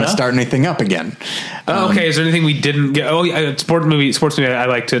 Isn't I that don't want to enough? start anything up again. Okay. Is there anything we didn't get? Oh, yeah, sports movie. I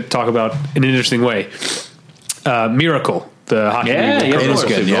like to talk about in an interesting way. Miracle, the hockey movie. Yeah, It is of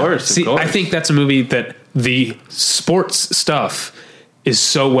good, yeah. course. See, I think that's a movie that the sports stuff is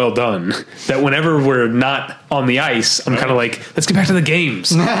so well done that whenever we're not on the ice, I'm kind of like, let's get back to the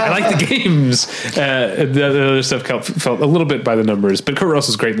games. I like the games. The other stuff felt a little bit by the numbers, but Kurt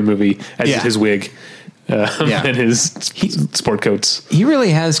Russell's great in the movie as his wig and his sport coats. He really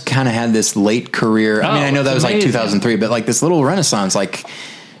has kind of had this late career. I mean, I know that was amazing. like 2003, but like this little renaissance, like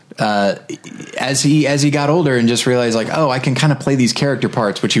as he got older and just realized like, oh, I can kind of play these character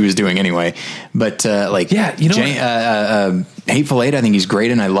parts, which he was doing anyway. But like, Yeah, you know Hateful Eight, I think he's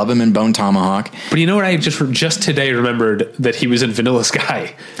great, and I love him in Bone Tomahawk. But you know what? I just today remembered that he was in Vanilla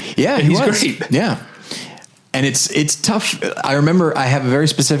Sky. Yeah, And he he's was. great. Yeah. And it's tough. I remember I have a very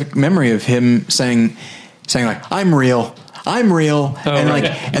specific memory of him saying like, I'm real. And right.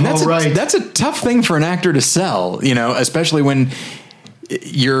 and that's right. that's a tough thing for an actor to sell, especially when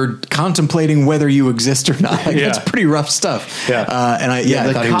you're contemplating whether you exist or not. Like, that's pretty rough stuff. Yeah. And I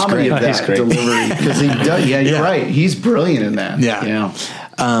the thought he was comedy great. of He's that great. delivery, because he does. Yeah, you're Yeah. right. He's brilliant in that. Yeah.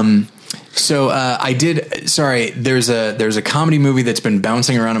 So I did. Sorry, there's a comedy movie that's been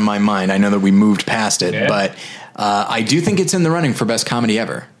bouncing around in my mind. I know that we moved past it, but I do think it's in the running for best comedy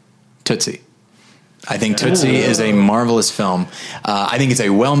ever. Tootsie. I think Tootsie is a marvelous film. I think it's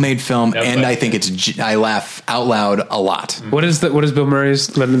a well-made film, and I think I laugh out loud a lot. What is Bill Murray's?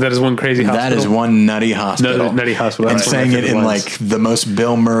 That is one crazy hospital. That is one nutty hospital. Nutty hospital. And That's saying what it in was. like the most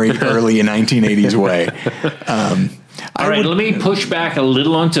Bill Murray early 1980s way. All right, let me push back a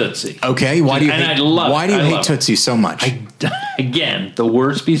little on Tootsie. Okay, why do you And hate, I love why it. do you I hate love it. Tootsie so much? Again, the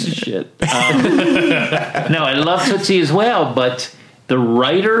worst piece of shit. No, I love Tootsie as well, but the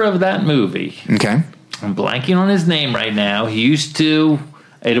writer of that movie, Okay. I'm blanking on his name right now. He used to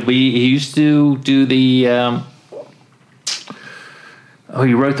do the.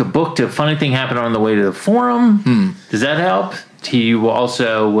 He wrote the book to Funny Thing Happened on the Way to the Forum. Does that help? He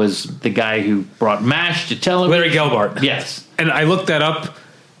also was the guy who brought MASH to television. Larry Gelbart. Yes. And I looked that up.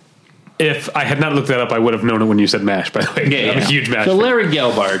 If I had not looked that up, I would have known it when you said MASH, by the way. I'm a huge MASH So fan. Larry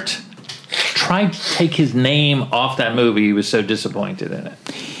Gelbart tried to take his name off that movie. He was so disappointed in it.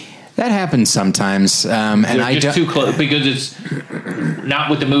 That happens sometimes. And They're I just don't. too close because it's not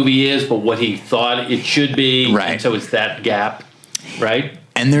what the movie is, but what he thought it should be. Right. And so it's that gap, right?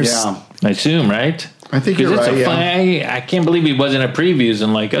 And there's. Yeah. I assume, right? I think 'Cause you're it's right. a Yeah. I can't believe he wasn't at previews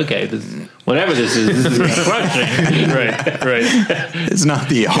and like, okay, whatever this is crushing. right. It's not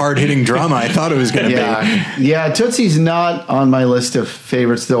the hard hitting drama I thought it was going to be. Yeah, Tootsie's not on my list of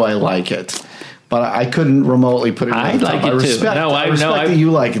favorites, though I like it. But I couldn't remotely put it. I at the like top. it, too. Respect, No, I respect that you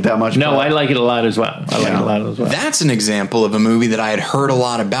like it that much. No, but I like it a lot as well. I like it a lot as well. That's an example of a movie that I had heard a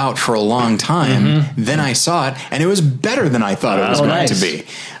lot about for a long time. Then I saw it, and it was better than I thought it was going to be.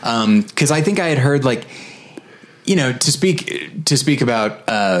 Because I think I had heard, like, to speak about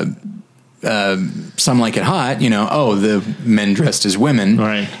Some Like It Hot. The men dressed as women,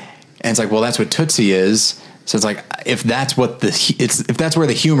 Right. And it's like, well, that's what Tootsie is. So it's like, if that's where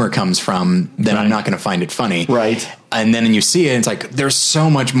the humor comes from, then I'm not going to find it funny, Right. And then you see it, and it's like, there's so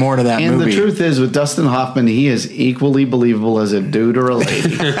much more to that And movie. the truth is, with Dustin Hoffman, he is equally believable as a dude or a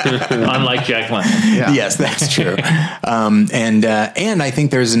lady. Unlike Jack Lemmon. Yeah. Yes, that's true. And I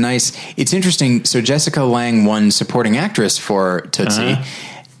think there's it's interesting. So Jessica Lange won supporting actress for Tootsie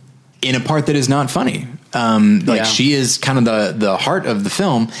in a part that is not funny. She is kind of the heart of the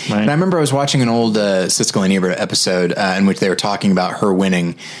film. Right. And I remember I was watching an old Siskel and Ebert episode in which they were talking about her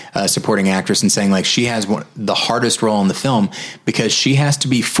winning supporting actress and saying like she has the hardest role in the film because she has to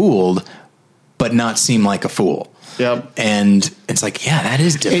be fooled but not seem like a fool. Yep. And it's like, yeah, that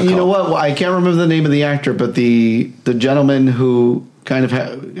is difficult. And you know what? Well, I can't remember the name of the actor, but the gentleman who kind of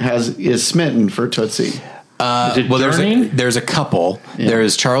is smitten for Tootsie. Is it Well, Durning? there's a couple. There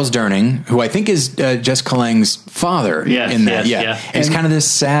is Charles Durning, who I think is Jessica Lange's father Yes, in that. yes, Yeah. yeah. And he's kind of this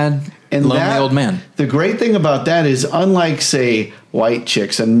sad, lonely old man. The great thing about that is, unlike, say, White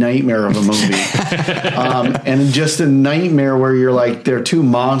Chicks, a nightmare of a movie, and just a nightmare where you're like, they're two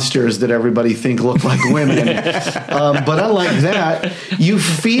monsters that everybody think look like women. But unlike that, you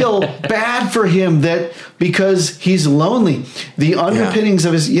feel bad for him that because he's lonely. The underpinnings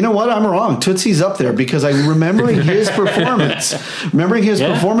of his, you know what? I'm wrong. Tootsie's up there because I'm remembering his performance.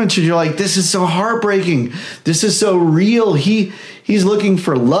 Performance, and you're like, this is so heartbreaking. This is so real. He's looking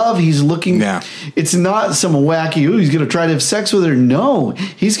for love. He's looking. Yeah. It's not some wacky, he's going to try to have sex with her. No,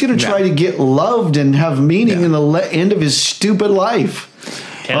 he's going to try to get loved and have meaning in the end of his stupid life.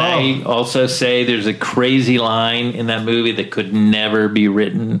 Can I also say there's a crazy line in that movie that could never be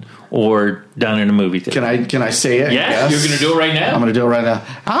written or done in a movie theater? Can I say it? Yeah, you're going to do it right now? I'm going to do it right now.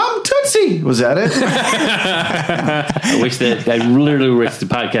 I'm Tootsie. Was that it? I literally wish the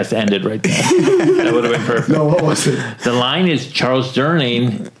podcast ended right there. That would have been perfect. No, what was it? The line is Charles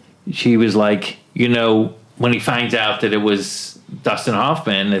Durning. She was like, when he finds out that it was Dustin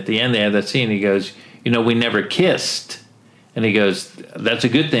Hoffman, at the end they have that scene, he goes, we never kissed. And he goes, that's a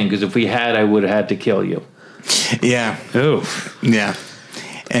good thing, because if we had, I would have had to kill you. Yeah. Oh. Yeah.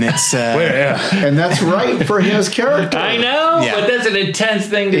 And it's... And that's right for his character. I know, but that's an intense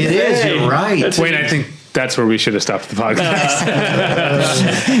thing to say. It is, you're right. Wait, I think that's where we should have stopped the podcast.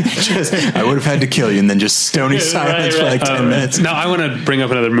 I would have had to kill you, and then just stony silence for like 10 minutes. Now, I want to bring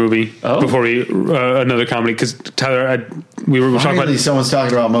up another movie before we... another comedy, because Tyler, we were talking about... someone's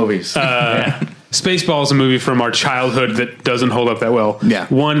talking about movies. Spaceballs is a movie from our childhood that doesn't hold up that well. Yeah.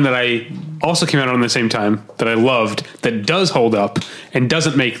 One that I also came out on the same time that I loved that does hold up and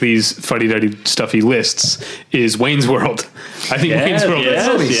doesn't make these fuddy-duddy stuffy lists is Wayne's World. I think Wayne's World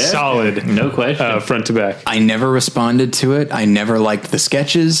is solid. No question. Front to back. I never responded to it. I never liked the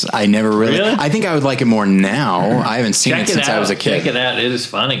sketches. I never really? I think I would like it more now. I haven't seen it since I was a kid. Check it out. It is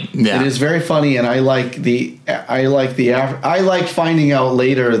funny. Yeah. It is very funny, and I like finding out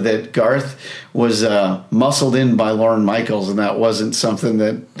later that Garth was muscled in by Lorne Michaels, and that wasn't something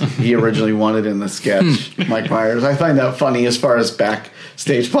that he originally wanted in the sketch. Mike Myers. I find that funny as far as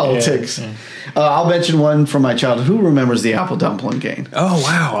backstage politics. Yeah. I'll mention one from my childhood. Who remembers the Apple Dumpling Gang? Oh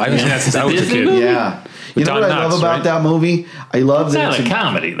wow! I haven't seen that since I was a kid. Movie? Yeah. You know what I love about that movie? I love that it's not a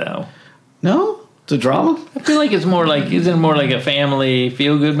comedy though. No. It's a drama? I feel like isn't it more like a family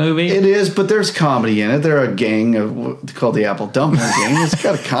feel-good movie? It is, but there's comedy in it. They're a gang called the Apple Dumpling Gang. It's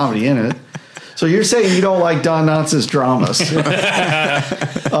got a comedy in it. So you're saying you don't like Don Knotts' dramas.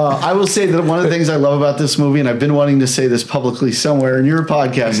 I will say that one of the things I love about this movie, and I've been wanting to say this publicly somewhere in your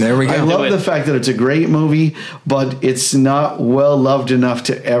podcast, there we go. I love the fact that it's a great movie, but it's not well loved enough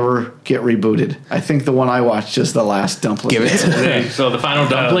to ever get rebooted. I think the one I watched is The Last Dumpling. Give it. So the final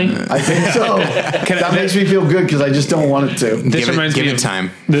dumpling? I think so. That makes me feel good because I just don't want it to. This reminds me of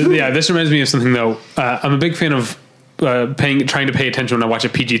time. This reminds me of something though. I'm a big fan of trying to pay attention when I watch a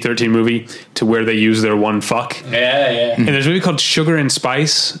PG-13 movie to where they use their one fuck. Yeah. And there's a movie called Sugar and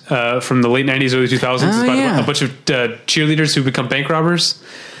Spice from the late 90s, early 2000s. It's about a bunch of cheerleaders who become bank robbers.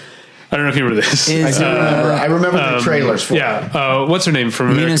 I don't know if you remember this. I remember the trailers for it. Yeah. What's her name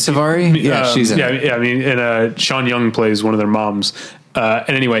from Mina Savari? Yeah, she's in it. Yeah, I mean, and Sean Young plays one of their moms. And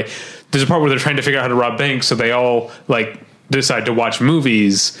anyway, there's a part where they're trying to figure out how to rob banks, so they all decide to watch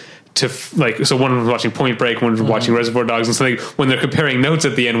movies. So one was watching Point Break, one was watching Reservoir Dogs, and so when they're comparing notes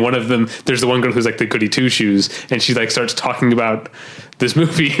at the end, one of them, there's the one girl who's like the goody two shoes, and she starts talking about this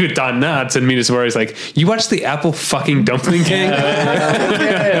movie with Don Knotts, and Mina Savari's like, "You watched the Apple fucking Dumpling Gang?"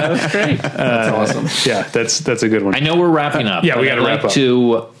 Yeah, that's great. That's awesome. Yeah, that's a good one. I know we're wrapping up. Yeah, we got to wrap up.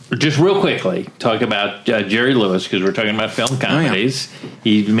 To just real quickly talk about Jerry Lewis, because we're talking about film comedies. Oh, yeah.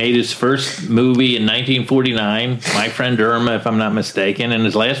 He made his first movie in 1949, My Friend Irma, if I'm not mistaken, and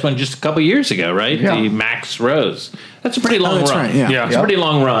his last one just a couple years ago, right? Yeah. The Max Rose. That's a pretty long run. Right, yeah. It's a pretty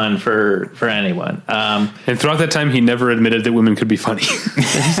long run for anyone. And throughout that time, he never admitted that women could be funny.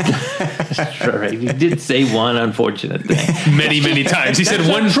 Right. He did say one unfortunate thing. Many times. He said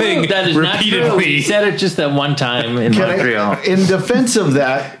one thing that is repeatedly. Not true. He said it just that one time in Montreal. In defense of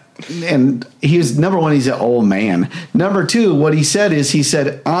that, and he's number one, he's an old man. Number two, what he said,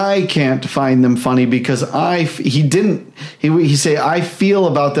 I can't find them funny because I feel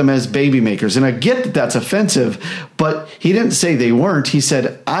about them as baby makers. And I get that that's offensive, but he didn't say they weren't. He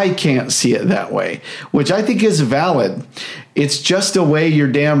said, I can't see it that way, which I think is valid. It's just a way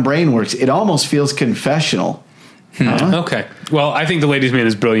your damn brain works. It almost feels confessional. Okay. Well, I think The Ladies' Man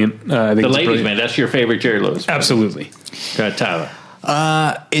is brilliant. The Ladies' Man, that's your favorite Jerry Lewis movie. Absolutely. Tyler.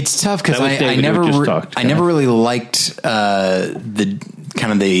 It's tough because I never really liked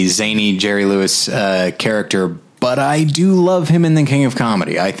the zany Jerry Lewis character, but I do love him in The King of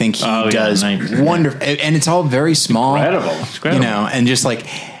Comedy. I think he does wonderful, and it's all very small, incredible. And just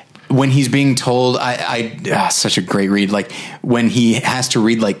when he's being told, such a great read. When he has to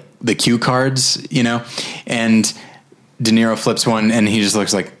read the cue cards, and De Niro flips one, and he just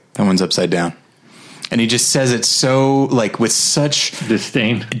looks like that one's upside down. and he just says it so like with such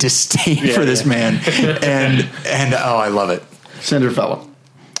Disdain for this man, and oh, I love it. Cinderfella.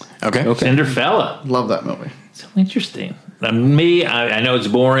 Okay. Cinderfella. Love that movie. So interesting. I know it's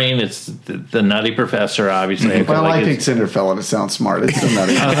boring. It's the Nutty Professor, obviously. Well, I think Cinderfella to sound smart. It's the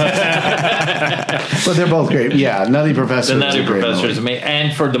Nutty but they're both great. Yeah, Nutty Professor. The Nutty Professor is amazing.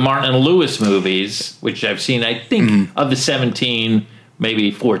 And for the Martin and Lewis movies, which I've seen, I think of the 17,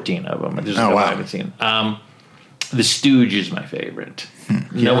 maybe 14 of them. There's a couple I haven't seen. The Stooge is my favorite.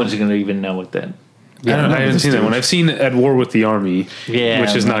 No one's going to even know what that. Yeah, I haven't seen that one. I've seen At War with the Army,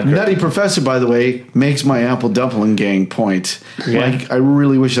 which is not great. Nutty Professor, by the way, makes my Apple Dumpling Gang point. Yeah. Like, I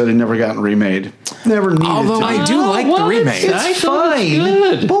really wish that had never gotten remade. Never needed Although to. I do like the remake. It's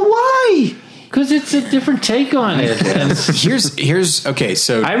fine. But why? Because it's a different take on it. Here's okay.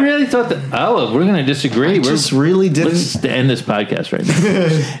 So I really thought that. Oh, we're going to disagree. Just really didn't. Let's end this podcast right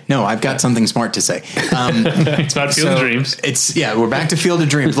now. no, I've got something smart to say. It's about Field of Dreams. We're back to Field of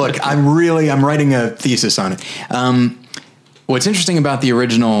Dreams. Look, I'm writing a thesis on it. What's interesting about the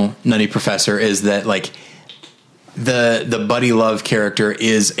original Nutty Professor is that like the Buddy Love character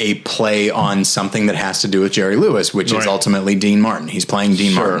is a play on something that has to do with Jerry Lewis, which is ultimately Dean Martin. He's playing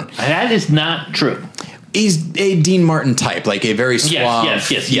Dean Martin. That is not true. He's a Dean Martin type, like a very suave. Yes.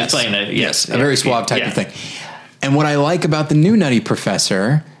 He's playing a very suave type of thing. And what I like about the new Nutty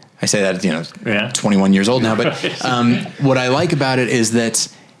Professor, I say that 21 years old now, but what I like about it is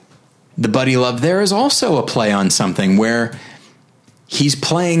that the Buddy Love there is also a play on something where he's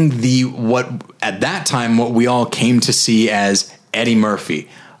playing what at that time what we all came to see as Eddie Murphy,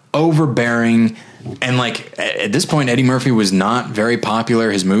 overbearing, and like at this point Eddie Murphy was not very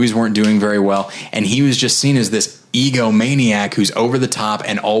popular. His movies weren't doing very well, and he was just seen as this egomaniac who's over the top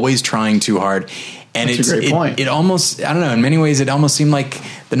and always trying too hard. And That's a great point. It almost, I don't know, in many ways it almost seemed like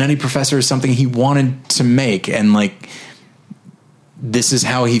the Nutty Professor is something he wanted to make, and like this is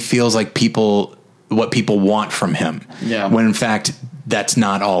how he feels like what people want from him. Yeah. When in fact that's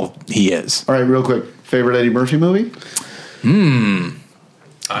not all he is. All right, real quick. Favorite Eddie Murphy movie?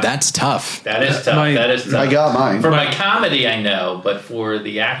 That's tough. That is tough. That is tough. I got mine. For my comedy, I know, but for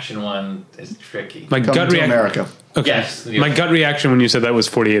the action one, it's tricky. My Coming gut to reaction. America. Okay. Yes. My gut reaction when you said that was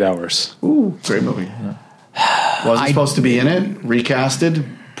 48 Hours. Ooh, great movie. Wasn't supposed to be in it. Recasted.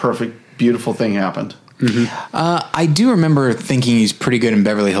 Perfect, beautiful thing happened. I do remember thinking he's pretty good in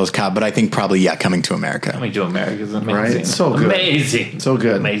Beverly Hills Cop, but I think probably Coming to America. Coming to America is amazing. Right? So good. Amazing. So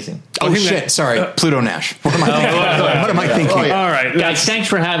good. Amazing. Oh shit! Sorry, Pluto Nash. What am I thinking? What am I thinking? Oh, yeah. All right, Guys, thanks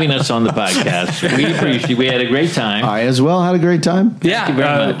for having us on the podcast. We appreciate it. We had a great time. I as well had a great time. Thank you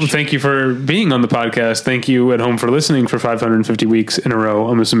very much. Thank you for being on the podcast. Thank you at home for listening for 550 weeks in a row.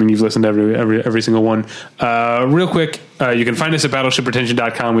 I'm assuming you've listened to every single one. Real quick, you can find us at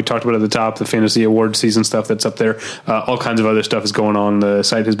battleshipretention.com. We talked about at the top the fantasy award season stuff that's up there. All kinds of other stuff is going on. The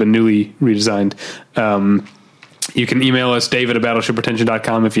site has been newly redesigned. You can email us,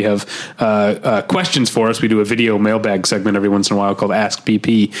 david@battleshipretention.com, if you have questions for us. We do a video mailbag segment every once in a while called Ask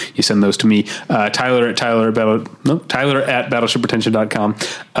BP. You send those to me. Tyler at battleshipretention.com.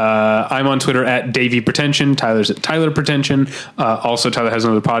 I'm on Twitter at Davey Pretension. Tyler's at Tyler Pretension. Also, Tyler has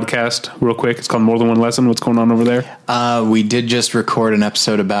another podcast, real quick. It's called More Than One Lesson. What's going on over there? We did just record an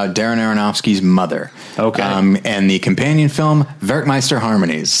episode about Darren Aronofsky's Mother. Okay. And the companion film, Werkmeister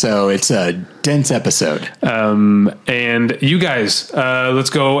Harmonies. So it's a dense episode. And you guys, let's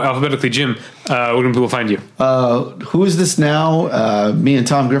go alphabetically. Jim, where can people find you? Who is this now? Me and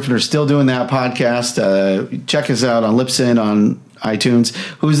Tom Griffin are still doing that podcast. Check us out on Libsyn, on iTunes.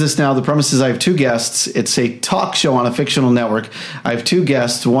 Who's this now? The premise is I have two guests. It's a talk show on a fictional network. I have two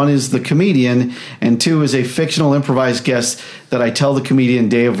guests. One is the comedian, and two is a fictional improvised guest that I tell the comedian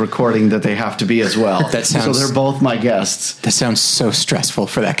day of recording that they have to be as well. So they're both my guests. That sounds so stressful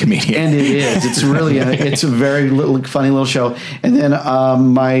for that comedian. And it is. It's really it's a very funny little show. And then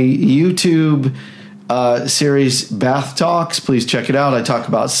my YouTube series, Bath Talks. Please check it out. I talk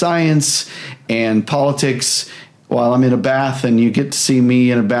about science and politics while I'm in a bath, and you get to see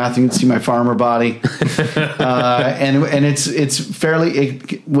me in a bath. You can see my farmer body, and it's fairly.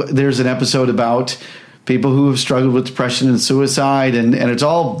 There's an episode about people who have struggled with depression and suicide, and it's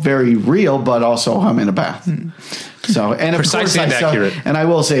all very real, but also I'm in a bath. So, and of Precise course, and accurate. And I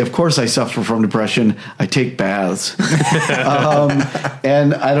will say, of course, I suffer from depression. I take baths,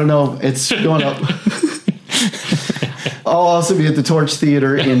 and I don't know. It's going up. I'll also be at the Torch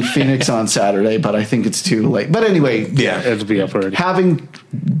Theater in Phoenix on Saturday, but I think it's too late. But anyway, Yeah, it'll be up already.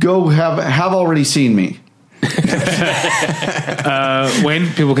 have already seen me. Wayne,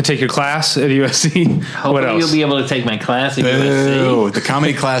 people can take your class at USC. What Hopefully else? you'll be able to take my class at Oh, USC. the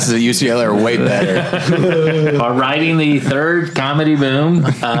comedy classes at UCLA are way better. Or riding the third comedy boom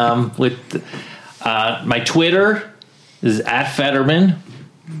with my Twitter is at Federman.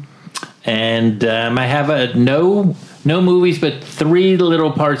 And I have no movies, but 3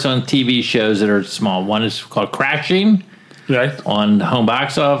 little parts on TV shows that are small. One is called Crashing on the home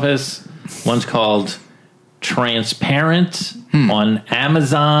box office. One's called Transparent on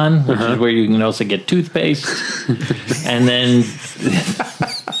Amazon, which is where you can also get toothpaste. And then,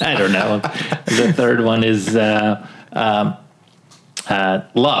 I don't know, the third one is Love.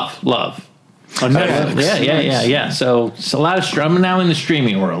 On Netflix. Yeah. So it's a lot of I'm now in the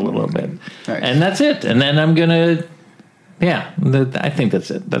streaming world a little bit. Nice. And that's it. And then I'm going to, I think that's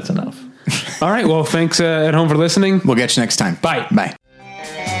it. That's enough. All right. Well, thanks at home for listening. We'll get you next time. Bye. Bye.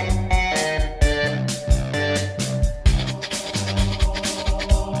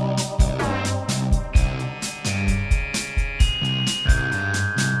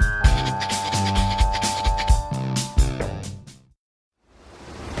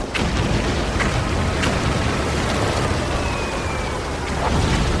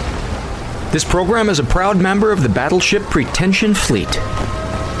 This program is a proud member of the Battleship Pretension Fleet.